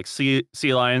lot of like sea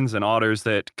lions and otters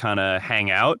that kind of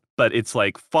hang out, but it's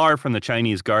like far from the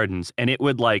Chinese gardens, and it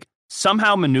would like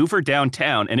somehow maneuver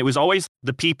downtown, and it was always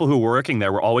the people who were working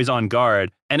there were always on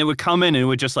guard, and it would come in and it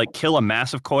would just like kill a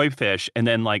massive koi fish and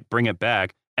then like bring it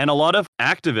back. And a lot of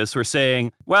activists were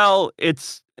saying, well,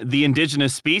 it's the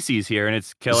indigenous species here and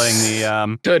it's killing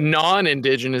the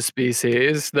non-indigenous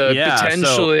species,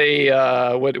 potentially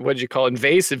what'd you call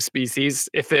invasive species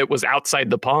if it was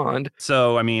outside the pond.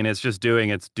 So I mean, it's just doing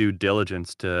its due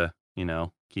diligence to,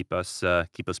 keep us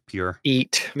pure.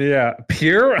 Eat. Yeah,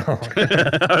 pure.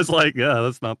 I was like, yeah,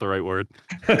 that's not the right word.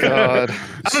 God.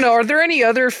 I don't know. Are there any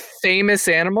other famous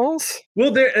animals?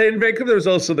 Well, there in Vancouver, there was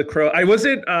also the Crow. I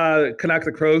wasn't Canuck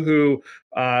the Crow, who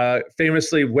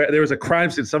famously there was a crime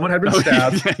scene. Someone had been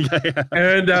stabbed,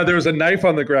 and there was a knife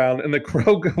on the ground, and the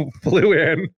Crow flew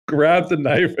in, grabbed the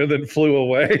knife, and then flew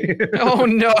away. Oh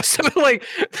no! So like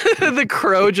the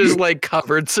Crow just like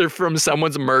covered from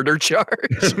someone's murder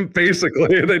charge.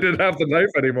 Basically, they didn't have the knife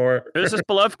anymore. There's this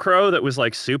beloved crow that was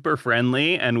like super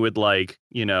friendly and would like,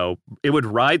 it would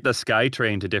ride the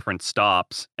SkyTrain to different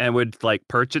stops and would like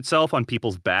perch itself on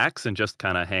people's backs and just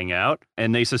kind of hang out.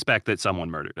 And they suspect that someone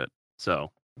murdered it.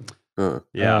 So,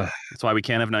 that's why we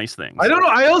can't have nice things. I don't know.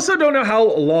 I also don't know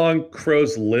how long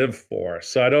crows live for.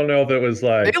 So I don't know if it was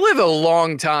like... They live a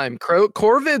long time.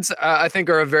 Corvids, I think,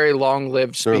 are a very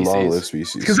long-lived species. They're a long-lived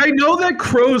species. Because I know that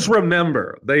crows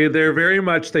remember. They're very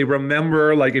much, they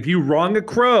remember, like, if you wrong a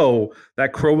crow,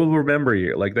 that crow will remember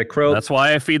you. Like, that crow... That's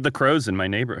why I feed the crows in my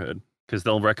neighborhood. Because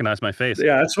they'll recognize my face.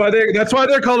 Yeah, that's why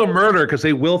they're called a murder, because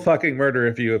they will fucking murder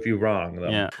if you wrong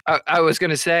them. Yeah. I was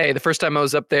gonna say the first time I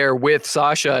was up there with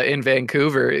Sasha in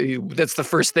Vancouver, that's the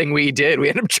first thing we did. We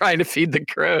ended up trying to feed the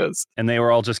crows, and they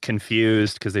were all just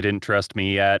confused because they didn't trust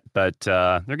me yet. But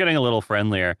they're getting a little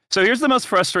friendlier. So here's the most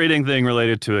frustrating thing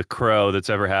related to a crow that's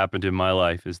ever happened in my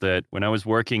life: is that when I was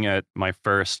working at my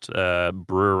first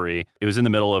brewery, it was in the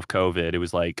middle of COVID. It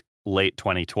was like late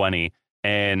 2020,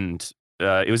 and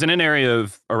it was in an area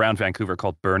around Vancouver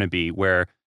called Burnaby, where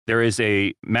there is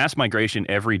a mass migration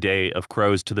every day of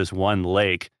crows to this one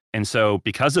lake. And so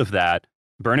because of that,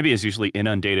 Burnaby is usually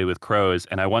inundated with crows.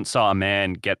 And I once saw a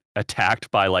man get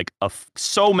attacked by like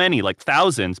so many, like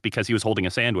thousands, because he was holding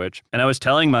a sandwich. And I was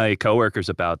telling my coworkers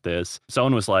about this.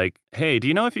 Someone was like, hey, do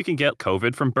you know if you can get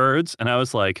COVID from birds? And I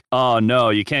was like, oh,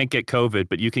 no, you can't get COVID,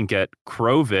 but you can get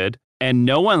Crovid. And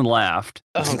no one laughed.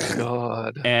 Oh,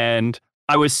 God. And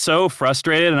I was so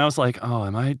frustrated, and I was like,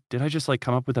 oh, did I just like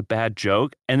come up with a bad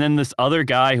joke? And then this other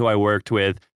guy who I worked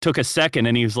with took a second,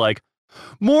 and he was like,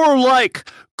 more like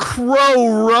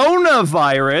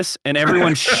coronavirus, and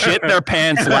everyone shit their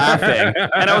pants laughing.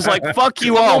 And I was like, fuck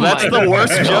you all. That's the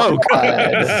worst joke.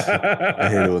 I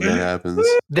hate it when that happens.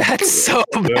 That's so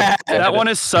bad. That one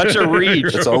is such a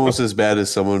reach. It's almost as bad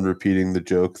as someone repeating the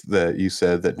joke that you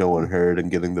said that no one heard and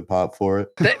getting the pop for it.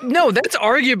 No, that's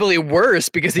arguably worse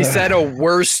because he said a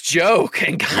worse joke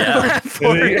and got laughed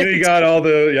for it. And he got all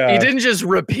the, He didn't just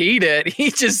repeat it.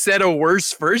 He just said a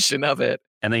worse version of it.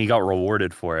 And then he got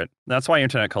rewarded for it. That's why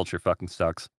internet culture fucking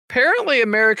sucks. Apparently,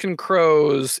 American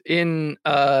crows in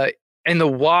the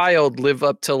wild live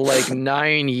up to like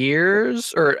 9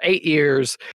 years or 8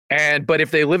 years, but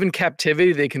if they live in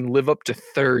captivity, they can live up to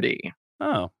 30.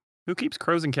 Oh, who keeps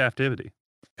crows in captivity?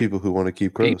 People who want to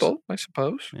keep crows. People, I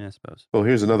suppose. Yeah, I suppose. Oh,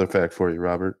 here's another fact for you,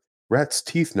 Robert. Rats'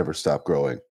 teeth never stop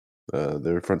growing.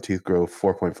 Their front teeth grow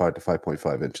 4.5 to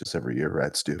 5.5 inches every year.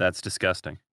 Rats do. That's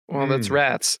disgusting. Well, that's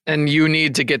rats. And you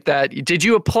need to get that. Did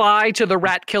you apply to the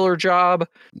rat killer job?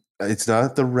 It's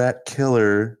not the rat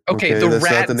killer. Okay, the that's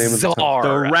rat not the name czar. of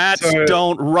The rats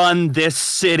don't run this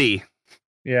city.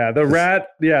 Yeah, the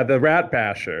rat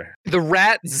basher. The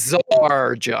rat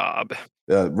czar job.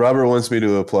 Robert wants me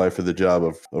to apply for the job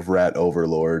of rat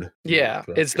overlord. Yeah,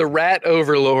 it's the rat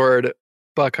overlord,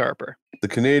 Buck Harper. The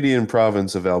Canadian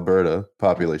province of Alberta,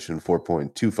 population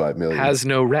 4.25 million, has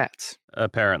no rats.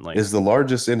 Apparently. Is the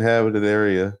largest inhabited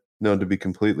area known to be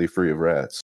completely free of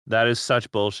rats. That is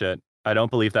such bullshit. I don't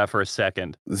believe that for a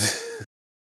second.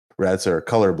 Rats are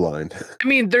colorblind. I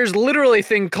mean, there's literally a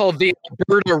thing called the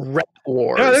Alberta Rat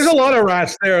Wars. Yeah, there's a lot of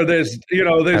rats there. There's.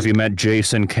 Have you met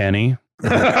Jason Kenney?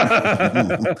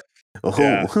 Got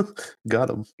him. Got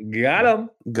him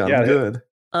Good.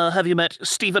 Have you met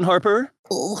Stephen Harper?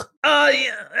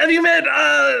 Have you met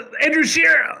Andrew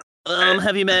Shearer?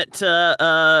 Have you met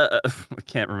I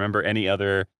can't remember any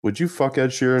other. Would you fuck Ed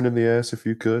Sheeran in the ass if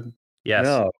you could? Yes.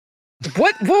 No.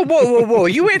 What? Whoa.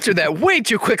 You answered that way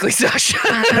too quickly, Sasha.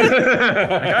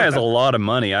 That guy has a lot of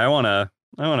money. I wanna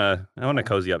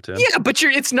cozy up to him. Yeah, but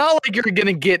it's not like you're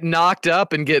gonna get knocked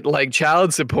up and get like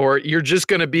child support. You're just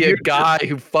gonna be a guy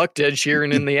who fucked Ed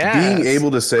Sheeran in the ass. Being able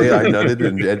to say I nutted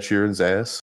in Ed Sheeran's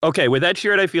ass. Okay, with Ed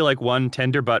Sheeran, I feel like one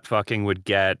tender butt fucking would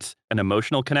get an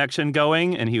emotional connection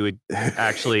going, and he would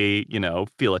actually,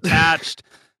 feel attached.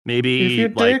 Maybe if your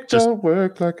like dick just don't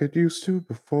work like it used to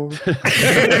before,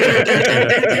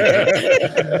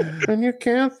 and you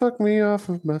can't fuck me off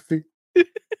of my feet.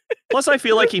 Plus, I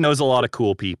feel like he knows a lot of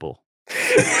cool people.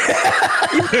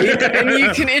 And he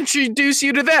can introduce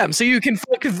you to them, so you can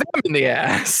fuck them in the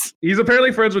ass. He's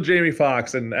apparently friends with Jamie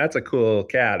Foxx, and that's a cool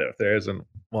cat if there isn't.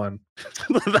 one.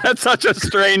 That's such a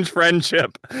strange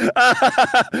friendship.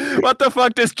 What the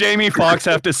fuck does Jamie Foxx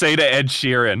have to say to Ed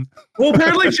Sheeran? Well,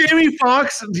 apparently Jamie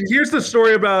Foxx. Here's the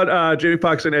story about Jamie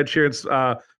Foxx and Ed Sheeran's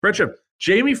friendship.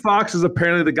 Jamie Foxx is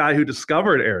apparently the guy who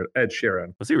discovered Ed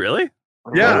Sheeran. Was he really?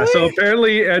 Yeah. Really? So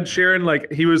apparently Ed Sheeran,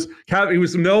 like he was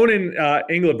known in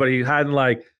England, but he hadn't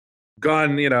like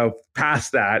gone,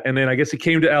 past that. And then I guess he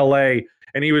came to LA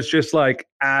and he was just like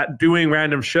doing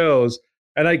random shows.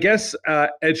 And I guess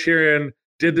Ed Sheeran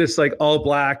did this like all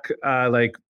black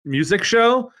like music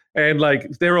show. And like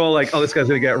they were all like, oh, this guy's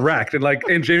gonna get wrecked.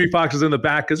 And Jamie Foxx is in the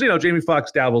back because Jamie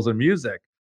Foxx dabbles in music.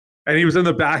 And he was in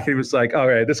the back and he was like, all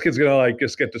right, this kid's gonna like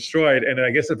just get destroyed. And then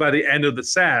I guess that by the end of the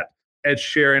set, Ed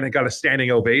Sheeran had got a standing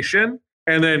ovation.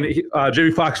 And then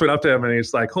Jamie Foxx went up to him and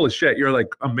he's like, holy shit, you're like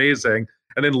amazing.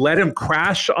 And then let him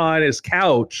crash on his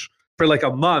couch for like a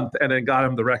month and then got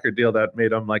him the record deal that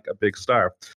made him like a big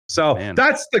star. So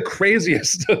that's the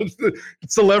craziest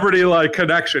celebrity like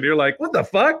connection. You're like, what the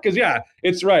fuck? Because yeah,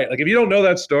 it's right. Like if you don't know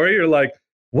that story, you're like,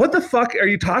 what the fuck are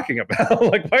you talking about?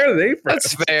 Like, why are they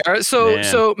friends? That's fair.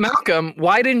 So Malcolm,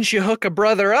 why didn't you hook a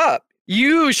brother up?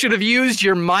 You should have used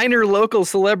your minor local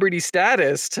celebrity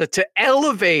status to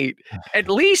elevate at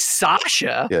least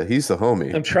Sasha. Yeah, he's the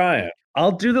homie. I'm trying.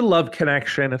 I'll do the love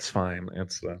connection. It's fine.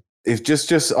 It's if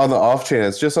just on the off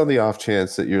chance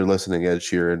that you're listening, Ed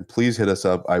Sheeran, please hit us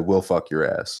up. I will fuck your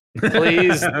ass.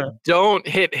 Please don't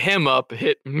hit him up.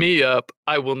 Hit me up.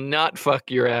 I will not fuck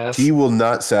your ass. He will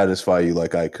not satisfy you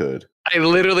like I could. I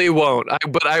literally won't.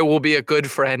 But I will be a good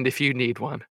friend if you need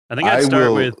one. I think I'd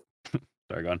start with.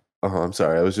 Sorry, go on. I'm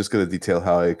sorry. I was just going to detail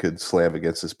how I could slam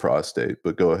against his prostate,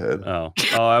 but go ahead. Oh,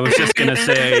 I was just going to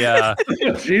say...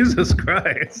 Jesus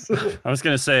Christ. I was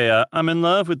going to say, I'm in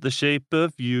love with the shape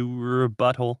of your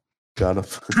butthole. Got him.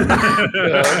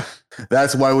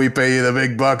 That's why we pay you the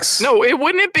big bucks. No,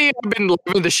 wouldn't it be I've been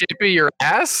loving the shape of your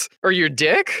ass or your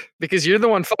dick? Because you're the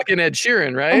one fucking Ed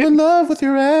Sheeran, right? I'm in love with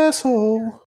your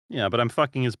asshole. Yeah, but I'm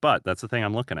fucking his butt. That's the thing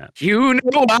I'm looking at. You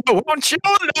know I want your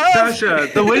love. Sasha,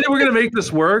 the way that we're going to make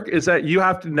this work is that you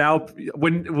have to now,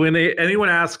 when anyone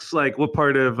asks like what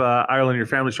part of Ireland your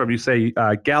family's from, you say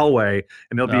Galway,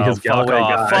 and they'll be his Galway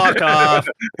guy. Fuck off.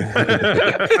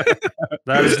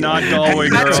 That is not Galway,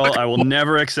 girl. I will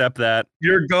never accept that.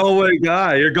 You're Galway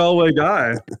guy.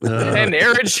 And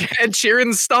Ed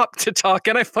Sheeran stopped to talk,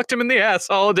 and I fucked him in the ass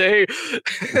all day.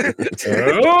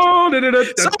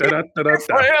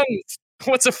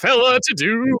 What's a fella to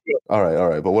do? All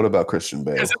right. But what about Christian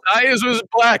Bale? His eyes was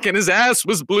black and his ass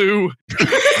was blue.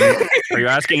 Are you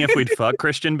asking if we'd fuck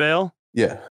Christian Bale?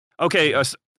 Yeah. Okay.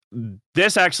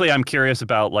 This actually, I'm curious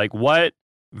about. Like, what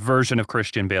version of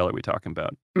Christian Bale are we talking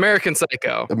about? American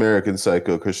Psycho. American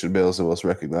Psycho. Christian Bale is the most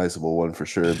recognizable one for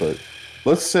sure. But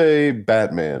let's say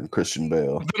Batman. Christian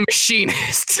Bale. The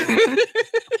Machinist.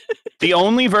 The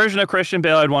only version of Christian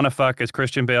Bale I'd want to fuck is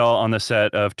Christian Bale on the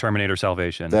set of Terminator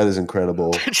Salvation. That is incredible.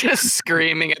 Just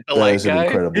screaming at the light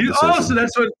guy. So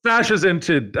that's what Sasha's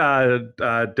into.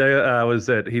 Was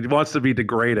it? He wants to be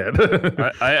degraded.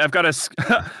 I've got a.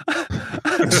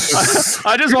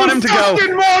 I just want him to go.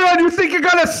 Fucking moron! You think you're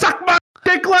gonna suck my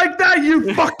dick like that?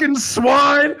 You fucking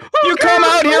swine! You come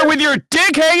out here with your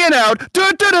dick hanging out.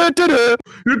 Your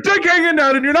dick hanging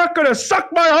out, and you're not gonna suck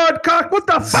my hard cock. What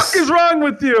the fuck is wrong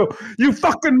with you? You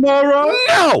fucking moron!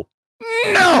 No.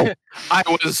 I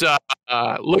was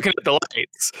looking at the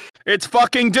lights. It's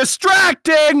fucking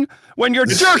distracting when you're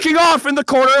jerking off in the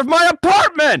corner of my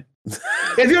apartment.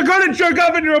 If you're gonna jerk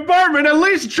off in your apartment, at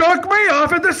least jerk me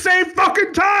off at the same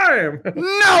fucking time.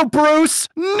 No, Bruce.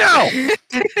 No. Do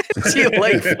you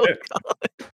like Phil Collins?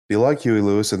 Do you like Huey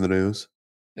Lewis in the news?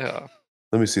 Yeah.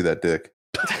 Let me see that dick.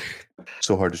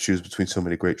 So hard to choose between so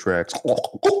many great tracks.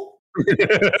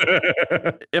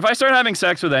 If I start having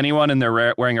sex with anyone and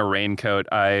they're wearing a raincoat,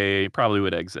 I probably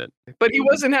would exit. But he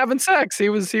wasn't having sex. He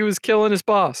was killing his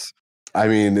boss. I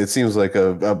mean, it seems like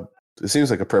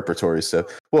a preparatory step.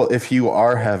 Well, if you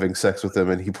are having sex with him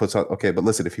and he puts on, okay, but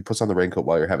listen, if he puts on the raincoat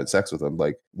while you're having sex with him,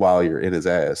 like while you're in his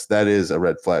ass, that is a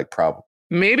red flag problem.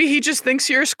 Maybe he just thinks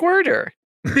you're a squirter.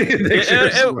 I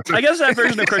guess that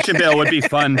version of Christian Bale would be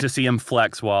fun to see him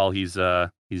flex while he's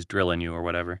drilling you or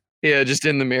whatever. Yeah, just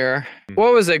in the mirror.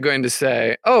 What was I going to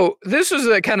say? Oh, this was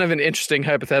a kind of an interesting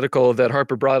hypothetical that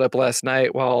Harper brought up last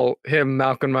night while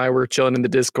Malcolm, and I were chilling in the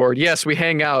Discord. Yes, we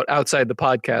hang out outside the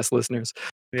podcast, listeners.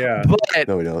 Yeah. But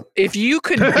no, we don't. If you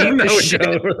could beat the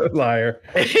shit, liar.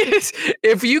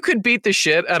 If you could beat the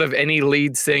shit out of any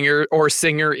lead singer or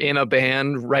singer in a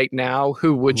band right now,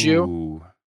 who would you? Ooh.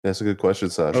 That's a good question,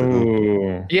 Sasha.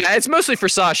 Oh. Yeah, it's mostly for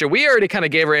Sasha. We already kind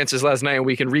of gave our answers last night and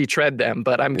we can retread them,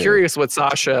 but I'm curious what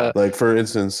Sasha... Like, for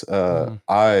instance,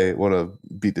 I want to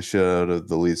beat the shit out of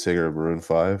the lead singer of Maroon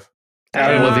 5.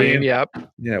 Adam Levine, yep.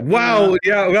 Yeah. Wow.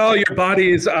 Yeah. Well, your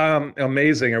body is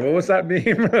amazing. Or what was that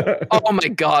meme? Oh my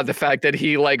God, the fact that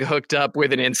he like hooked up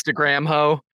with an Instagram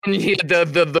hoe. And he had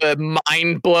the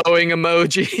mind blowing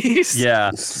emojis.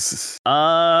 Yeah.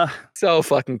 So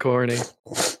fucking corny.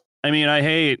 I mean, I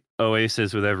hate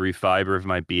Oasis with every fiber of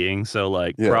my being. So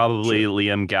like probably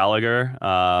Liam Gallagher.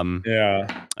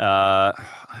 I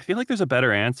feel like there's a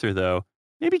better answer though.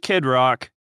 Maybe Kid Rock.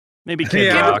 Maybe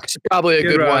Kid Rock. It's probably a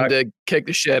good one to kick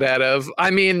the shit out of.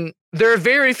 I mean, there are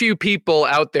very few people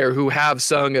out there who have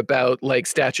sung about like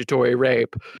statutory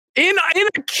rape in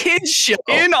a kid's show.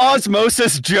 In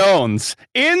Osmosis Jones.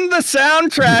 In the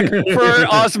soundtrack for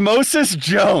Osmosis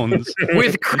Jones.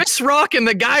 With Chris Rock and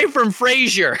the guy from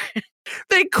Frasier.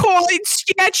 They call it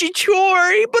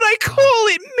statutory, but I call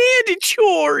it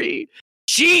mandatory.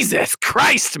 Jesus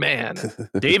Christ, man.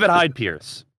 David Hyde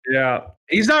Pierce. Yeah.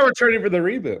 He's not returning for the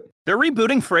reboot. They're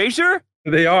rebooting Frasier?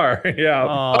 They are,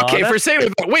 yeah. Okay, for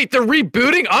saying that, wait, they're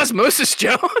rebooting Osmosis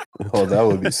Jones? Oh, that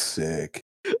would be sick.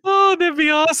 Oh, that'd be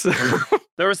awesome.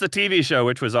 There was the TV show,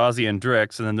 which was Ozzy and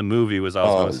Drix, and then the movie was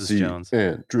Osmosis Jones.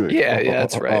 And Drix. Yeah,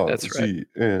 that's right. That's right.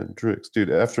 And Drix. Dude,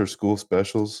 after school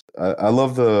specials, I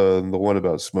love the one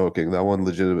about smoking. That one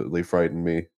legitimately frightened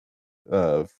me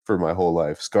for my whole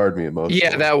life. Scarred me emotionally.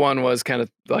 Yeah, that one was kind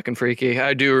of fucking freaky.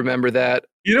 I do remember that.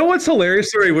 You know what's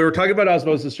hilarious? Sorry, we were talking about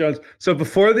Osmosis Jones. So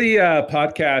before the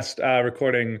podcast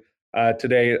recording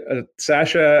today,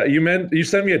 Sasha, you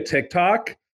sent me a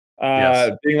TikTok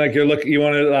being like you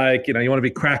want to be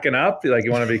cracking up, like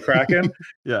you want to be cracking.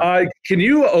 Yeah. Can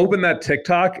you open that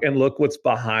TikTok and look what's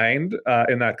behind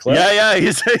in that clip? Yeah.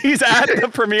 He's at the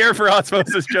premiere for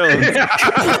Osmosis Jones.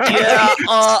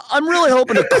 I'm really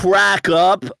hoping to crack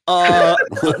up. I'm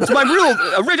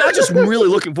just really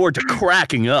looking forward to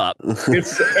cracking up.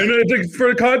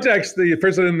 For context, the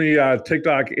person in the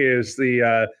TikTok is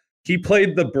he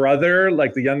played the brother,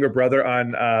 like the younger brother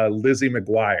on Lizzie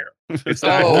McGuire.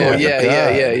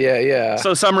 Yeah.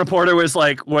 So some reporter was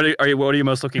like, what are you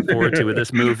most looking forward to with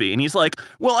this movie? And he's like,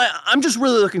 well, I'm just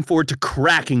really looking forward to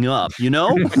cracking up, you know?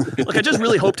 Like, I just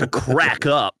really hope to crack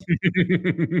up.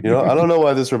 You know, I don't know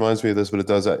why this reminds me of this, but it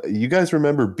does. You guys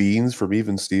remember Beans from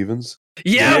Even Stevens?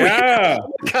 Yeah. We had a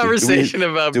conversation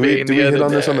about Beans. Do we hit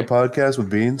on this on the podcast with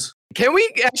Beans? Can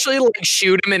we actually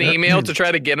shoot him an email to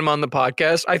try to get him on the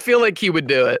podcast? I feel like he would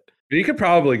do it. You could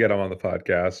probably get him on the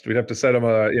podcast. We'd have to send him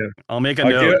I'll make a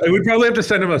note. We'd probably have to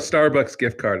send him a Starbucks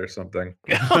gift card or something.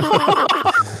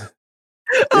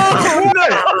 Oh, no.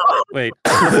 Wait.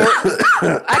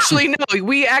 Actually, no.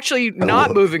 We actually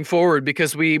not moving forward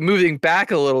because moving back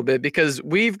a little bit because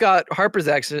we've got Harper's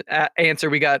answer.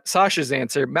 We got Sasha's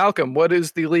answer. Malcolm, what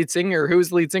is the lead singer? Who's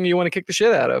the lead singer you want to kick the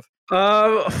shit out of?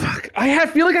 Fuck. I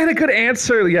feel like I had a good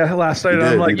answer last night.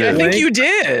 I think you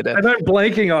did. And I'm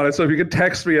blanking on it. So if you could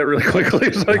text me it really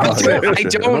quickly so I can say it. I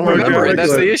don't remember it.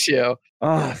 That's the issue.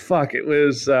 Oh, fuck. It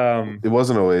was... It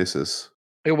wasn't Oasis.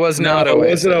 It was not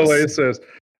Oasis. It wasn't Oasis.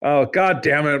 Oh, God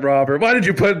damn it, Robert. Why did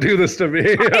you do this to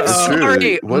me? I'm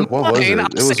sorry. What was it?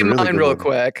 I'll say mine real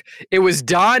quick. It was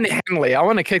Don Henley. I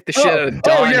want to kick the shit out of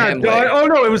Don Henley.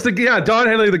 It was Don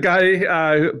Henley, the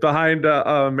guy behind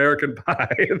American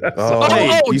Pie.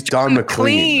 He's Don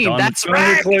McLean. That's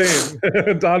right.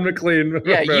 Don McLean.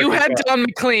 Yeah, you had Don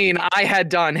McLean. I had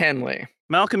Don Henley.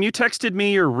 Malcolm, you texted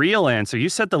me your real answer. You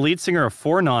said the lead singer of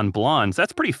Four Non-Blondes.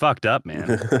 That's pretty fucked up, man.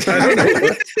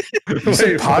 You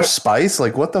said Posh Spice?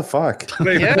 Like, what the fuck?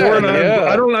 Wait, I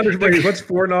don't understand. What's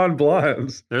Four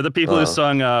Non-Blondes? They're the people who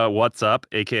sung What's Up,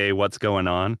 a.k.a. What's Going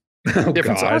On.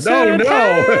 Different song. No.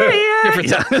 Different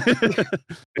song.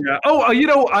 Yeah. Oh,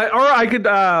 I could,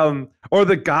 or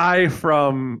the guy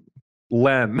from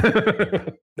Len.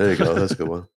 There you go. That's a good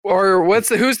one. Or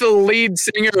who's the lead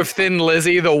singer of Thin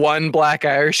Lizzy, the one black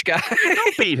Irish guy?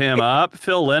 Don't beat him up.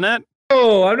 Phil Lynott.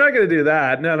 Oh, I'm not going to do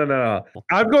that. No.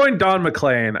 I'm going Don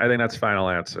McLean. I think that's final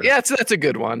answer. Yeah, that's a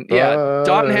good one. Yeah,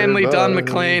 Don Henley, Don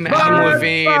McLean, Adam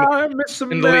Levine, and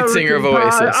the lead singer of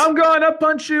Oasis. I'm going to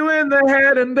punch you in the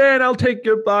head, and then I'll take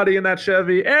your body in that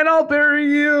Chevy, and I'll bury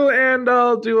you, and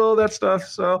I'll do all that stuff.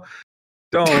 So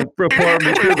don't report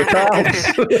me to the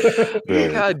cops.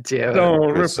 God damn it.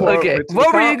 Don't report me to the what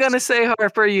were cops. you going to say,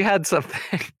 Harper? You had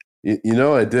something. You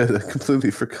know, I did. I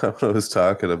completely forgot what I was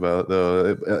talking about,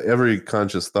 though. Every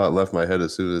conscious thought left my head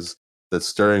as soon as that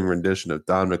stirring rendition of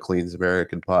Don McLean's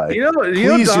American Pie.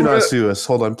 Please do not sue us.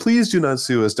 Hold on. Please do not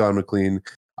sue us, Don McLean.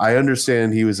 I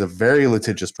understand he was a very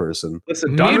litigious person.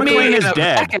 Listen, Don Meet me McClane in is a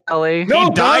dead. back alley. No, He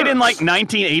died Don- in like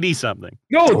 1980 something.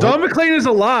 No, Don McClane is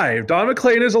alive. Don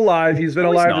McClane is alive. He's been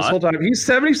No, he's alive this not. whole time. He's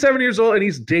 77 years old and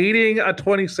he's dating a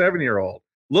 27-year-old.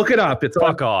 Look it up. It's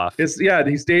Fuck off. he's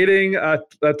dating a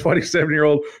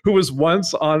 27-year-old who was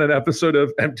once on an episode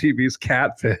of MTV's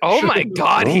Catfish. Oh my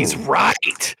God, he's Oh.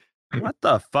 right. What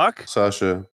the fuck?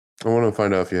 Sasha, I want to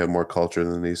find out if you had more culture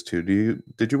than these two.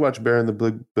 Did you watch Bear in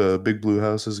the Big Blue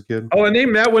House as a kid? Oh, and they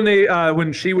met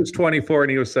when she was 24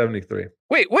 and he was 73.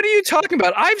 Wait, what are you talking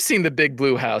about? I've seen the Big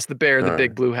Blue House, the Bear in the All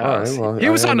Big right. Blue All right, House. well, He I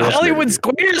was on underestimated Hollywood you.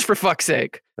 Squares, for fuck's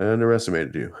sake. I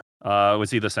underestimated you.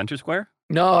 Was he the center square?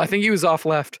 No, I think he was off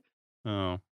left.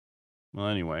 Oh, well,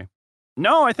 anyway.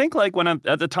 No, I think like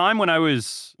at the time when I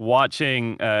was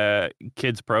watching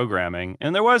kids programming,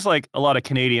 and there was like a lot of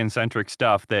Canadian centric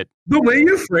stuff that The way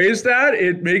you phrase that,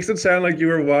 it makes it sound like you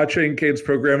were watching kids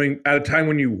programming at a time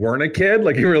when you weren't a kid.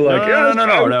 Like you were like, no.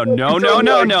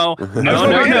 no. Wait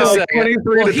a second.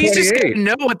 23 Well, to he's just 28. gonna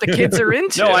know what the kids are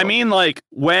into. No, I mean like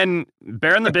when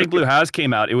Bear in the Big Blue House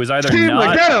came out, it was either Shame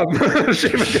not. McGettum.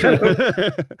 Shame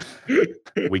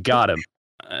McGettum. We got him.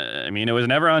 I mean, it was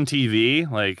never on TV.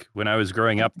 Like when I was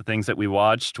growing up, the things that we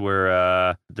watched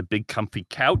were the Big Comfy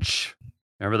Couch.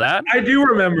 Remember that? I do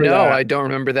remember No, that. I don't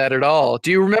remember that at all. Do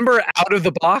you remember Out of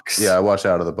the Box? Yeah, I watched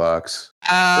Out of the Box.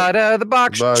 Out of the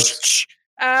box. Box.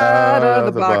 Out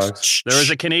of the box. There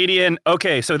was a Canadian.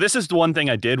 Okay, so this is the one thing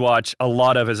I did watch a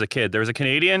lot of as a kid. There was a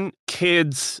Canadian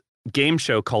kids game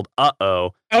show called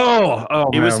Uh-Oh. Oh,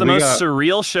 It was man, the we most got-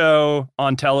 surreal show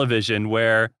on television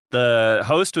where the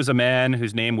host was a man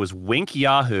whose name was Wink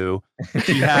Yahoo.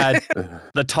 He had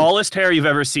the tallest hair you've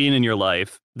ever seen in your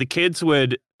life. The kids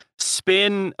would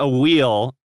spin a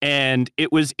wheel, and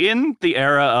it was in the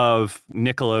era of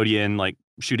Nickelodeon, like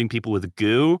shooting people with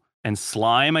goo and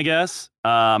slime, I guess.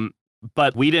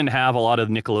 But we didn't have a lot of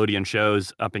Nickelodeon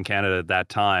shows up in Canada at that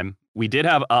time. We did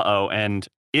have Uh-Oh, and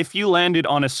if you landed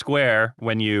on a square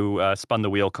when you spun the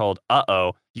wheel called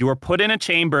Uh-Oh, you were put in a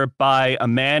chamber by a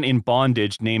man in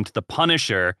bondage named the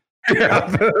Punisher.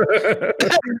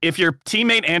 If your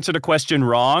teammate answered a question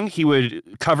wrong, he would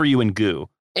cover you in goo.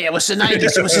 Yeah, it was the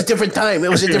 90s. It was a different time. It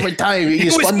was a different time.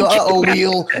 You spun the uh-oh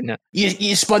wheel.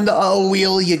 You spun the uh-oh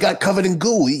wheel. You got covered in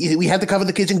goo. We had to cover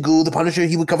the kids in goo. The Punisher,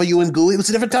 he would cover you in goo. It was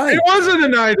a different time. It was in the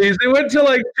 90s. It went to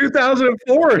like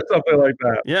 2004 or something like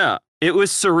that. Yeah, it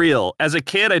was surreal. As a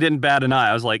kid, I didn't bat an eye.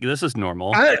 I was like, this is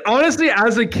normal. Honestly,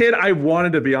 as a kid, I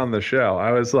wanted to be on the show.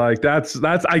 I was like,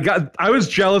 I was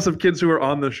jealous of kids who were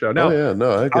on the show. Now, Oh yeah,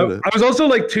 no, I get it. I was also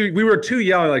like we were too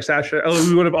young, like Sasha.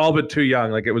 We would have all been too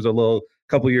young. Like it was a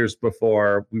couple years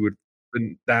before we would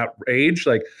been that age.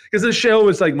 Like because the show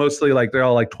was like mostly like they're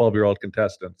all like 12-year-old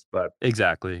contestants. But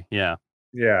Exactly. Yeah.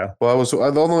 yeah, Well,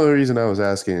 the only reason I was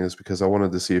asking is because I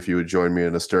wanted to see if you would join me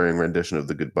in a stirring rendition of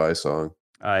the Goodbye song.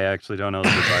 I actually don't know the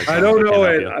goodbye song. I don't know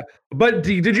Can't it. help you. But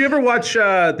did you ever watch?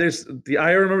 I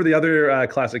remember the other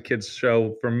classic kids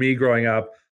show from me growing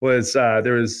up was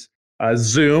there was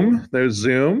Zoom. There's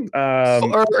Zoom. Or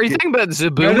are you thinking about And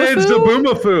then Zaboomafoo?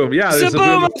 Zaboomafoo. Yeah, there's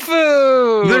Zaboomafoo.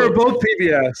 Zaboomafoo! They were both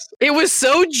PBS. It was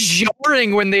so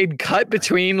jarring when they'd cut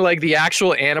between like the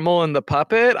actual animal and the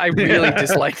puppet. I really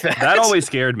disliked that. That always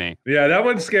scared me. Yeah, that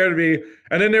one scared me.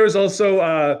 And then there was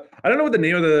also I don't know what the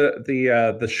name of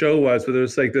the show was, but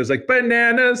there's like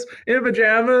bananas in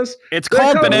pajamas. It's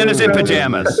called called Bananas in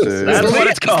Pajamas. Pajamas. That's what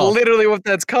it's called. Literally what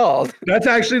that's called. That's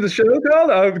actually the show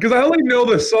called? Because I only know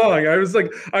the song. I was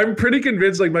like, I'm pretty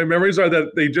convinced, like, my memories are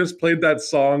that they just played that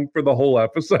song for the whole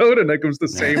episode, and it was the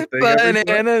same thing. every time.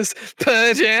 Bananas,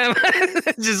 pajamas.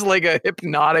 Just like a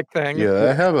hypnotic thing. Yeah,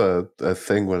 I have a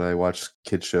thing when I watch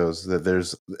kid shows that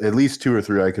there's at least 2 or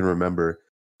 3 I can remember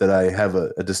that I have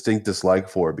a distinct dislike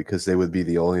for because they would be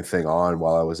the only thing on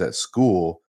while I was at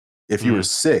school. If you were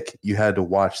sick, you had to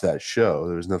watch that show.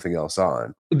 There was nothing else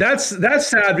on. That's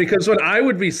sad because when I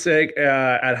would be sick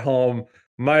at home,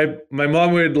 my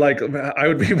mom would I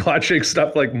would be watching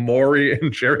stuff like Maury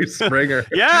and Jerry Springer.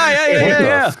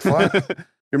 Yeah. What the fuck?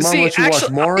 Your mom See, let you watch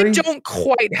actually, Maury? I don't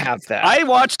quite have that. I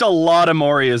watched a lot of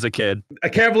Maury as a kid. I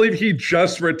can't believe he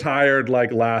just retired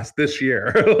this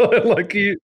year. Like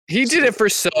He did it for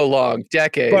so long,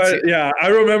 decades. but yeah, I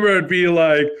remember it'd be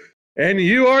like, and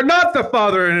you are not the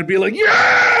father, and it'd be like,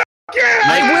 yeah,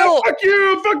 I will- fuck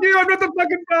you, I'm not the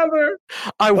fucking father.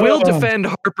 I will Oh. defend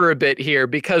Harper a bit here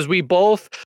because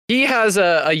he has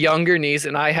a younger niece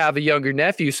and I have a younger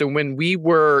nephew. So when we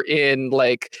were in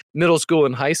like middle school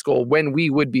and high school, when we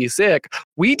would be sick,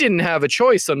 we didn't have a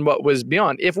choice on what was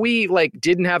beyond. If we like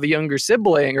didn't have a younger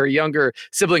sibling or a younger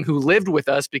sibling who lived with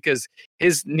us because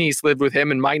his niece lived with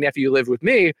him and my nephew lived with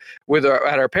me at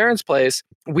our parents' place,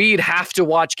 we'd have to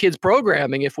watch kids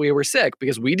programming if we were sick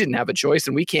because we didn't have a choice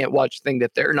and we can't watch the thing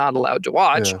that they're not allowed to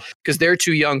watch because they're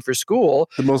too young for school.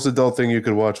 The most adult thing you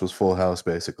could watch was Full House,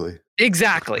 basically.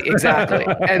 Exactly.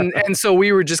 and so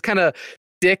we were just kind of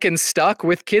dick and stuck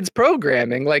with kids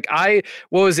programming. Like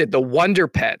what was it? The Wonder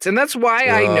Pets. And that's why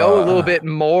I know a little bit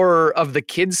more of the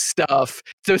kids stuff,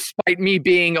 despite me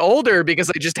being older,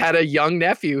 because I just had a young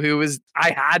nephew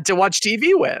I had to watch TV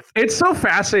with. It's so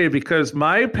fascinating because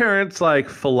my parents' like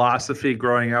philosophy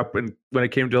growing up when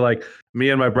it came to like me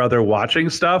and my brother watching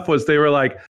stuff was they were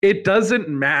like, it doesn't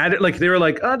matter. Like they were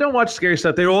like, oh, don't watch scary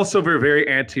stuff. They were also very, very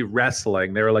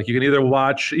anti-wrestling. They were like, you can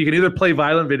either play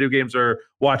violent video games or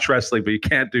watch wrestling, but you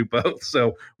can't do both.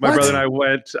 So my brother and I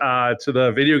went to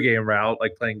the video game route,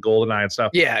 like playing GoldenEye and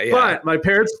stuff. Yeah. But my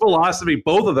parents' philosophy,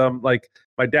 both of them, like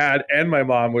my dad and my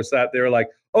mom, was that they were like,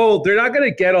 oh, they're not going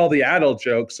to get all the adult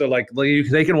jokes. So like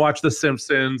they can watch The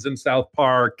Simpsons and South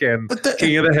Park and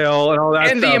King of the Hill and all that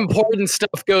and stuff. The important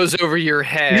stuff goes over your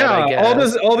head. Yeah, I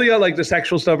guess. all the like the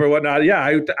sexual stuff or whatnot. Yeah,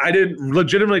 I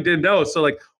legitimately didn't know. So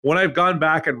like when I've gone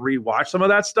back and rewatched some of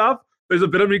that stuff, there's a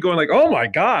bit of me going like, oh my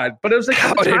God. But it was like,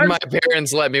 how did my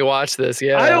parents let me watch this?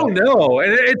 Yeah. I don't know.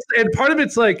 And part of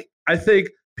it's like, I think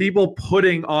people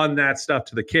putting on that stuff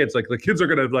to the kids, like the kids are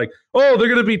gonna like, oh, they're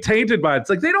gonna be tainted by it. It's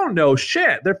like they don't know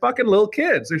shit. They're fucking little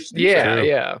kids. They're stupid.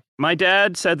 Yeah. My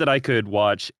dad said that I could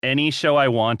watch any show I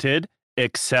wanted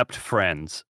except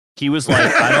Friends. He was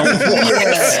like,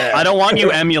 I don't want you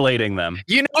emulating them.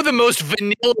 You know the most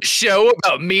vanilla show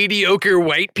about mediocre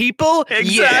white people?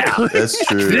 Exactly. Yeah. That's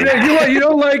true. You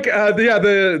know, like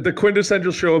the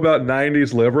quintessential show about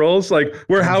 90s liberals, like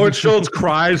where Howard Schultz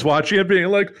cries watching it, being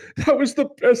like, that was the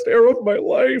best era of my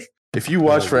life. If you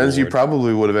watch Friends, you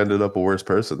probably would have ended up a worse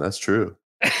person. That's true.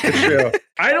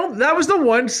 That was the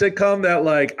one sitcom that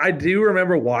like I do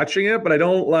remember watching it, but I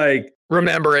don't like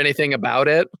remember anything about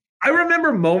it. I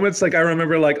remember moments like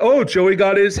oh, Joey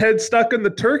got his head stuck in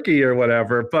the turkey or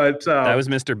whatever. But that was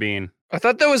Mr. Bean. I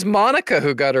thought that was Monica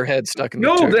who got her head stuck in the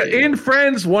turkey. No, in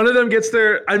Friends, one of them gets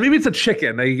their. Maybe it's a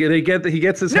chicken. He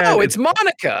gets his head. No, it's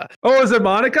Monica. Oh, is it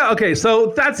Monica? Okay,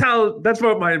 so that's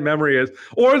what my memory is.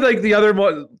 Or like the other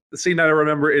scene that I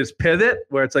remember is Pivot,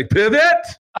 where it's like pivot.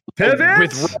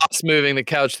 With Ross moving the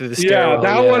couch through the stairwell.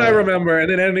 Yeah, that one I remember, and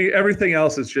then everything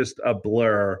else is just a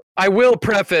blur. I will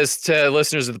preface to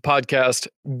listeners of the podcast,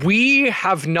 we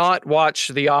have not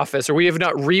watched The Office, or we have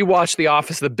not rewatched The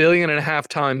Office 1.5 billion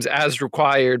times as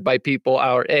required by people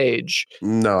our age.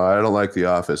 No, I don't like The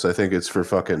Office. I think it's for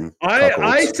fucking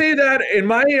I say that in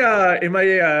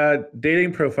my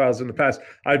dating profiles in the past,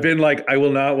 I've been like, I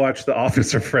will not watch The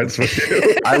Office or Friends with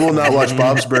you. I will not watch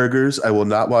Bob's Burgers. I will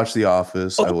not watch The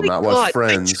Office. I will not watch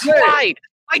Friends.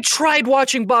 I tried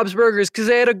watching Bob's Burgers because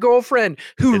I had a girlfriend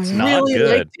who really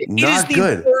liked it. Not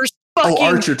good. The worst fucking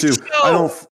Archer too.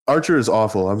 show. Archer is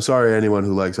awful. I'm sorry, anyone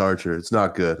who likes Archer. It's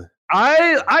not good.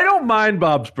 I don't mind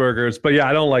Bob's Burgers, but yeah,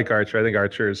 I don't like Archer. I think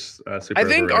Archer is super. I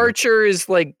think overrated. Archer is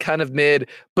like kind of mid,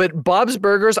 but Bob's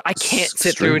Burgers, I can't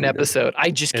sit through an episode.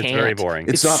 I just can't. It's very boring.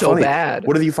 It's not so funny. bad.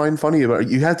 What do you find funny about it?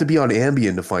 You have to be on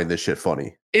Ambien to find this shit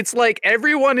funny. It's like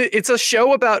it's a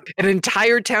show about an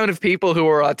entire town of people who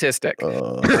are autistic.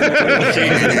 All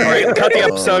right, cut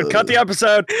the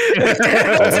episode.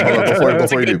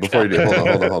 Before you do.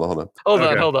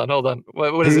 Hold on.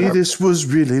 What is Hey, it? this was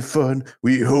really fun.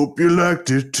 We hope you liked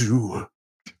it too.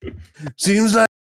 Seems like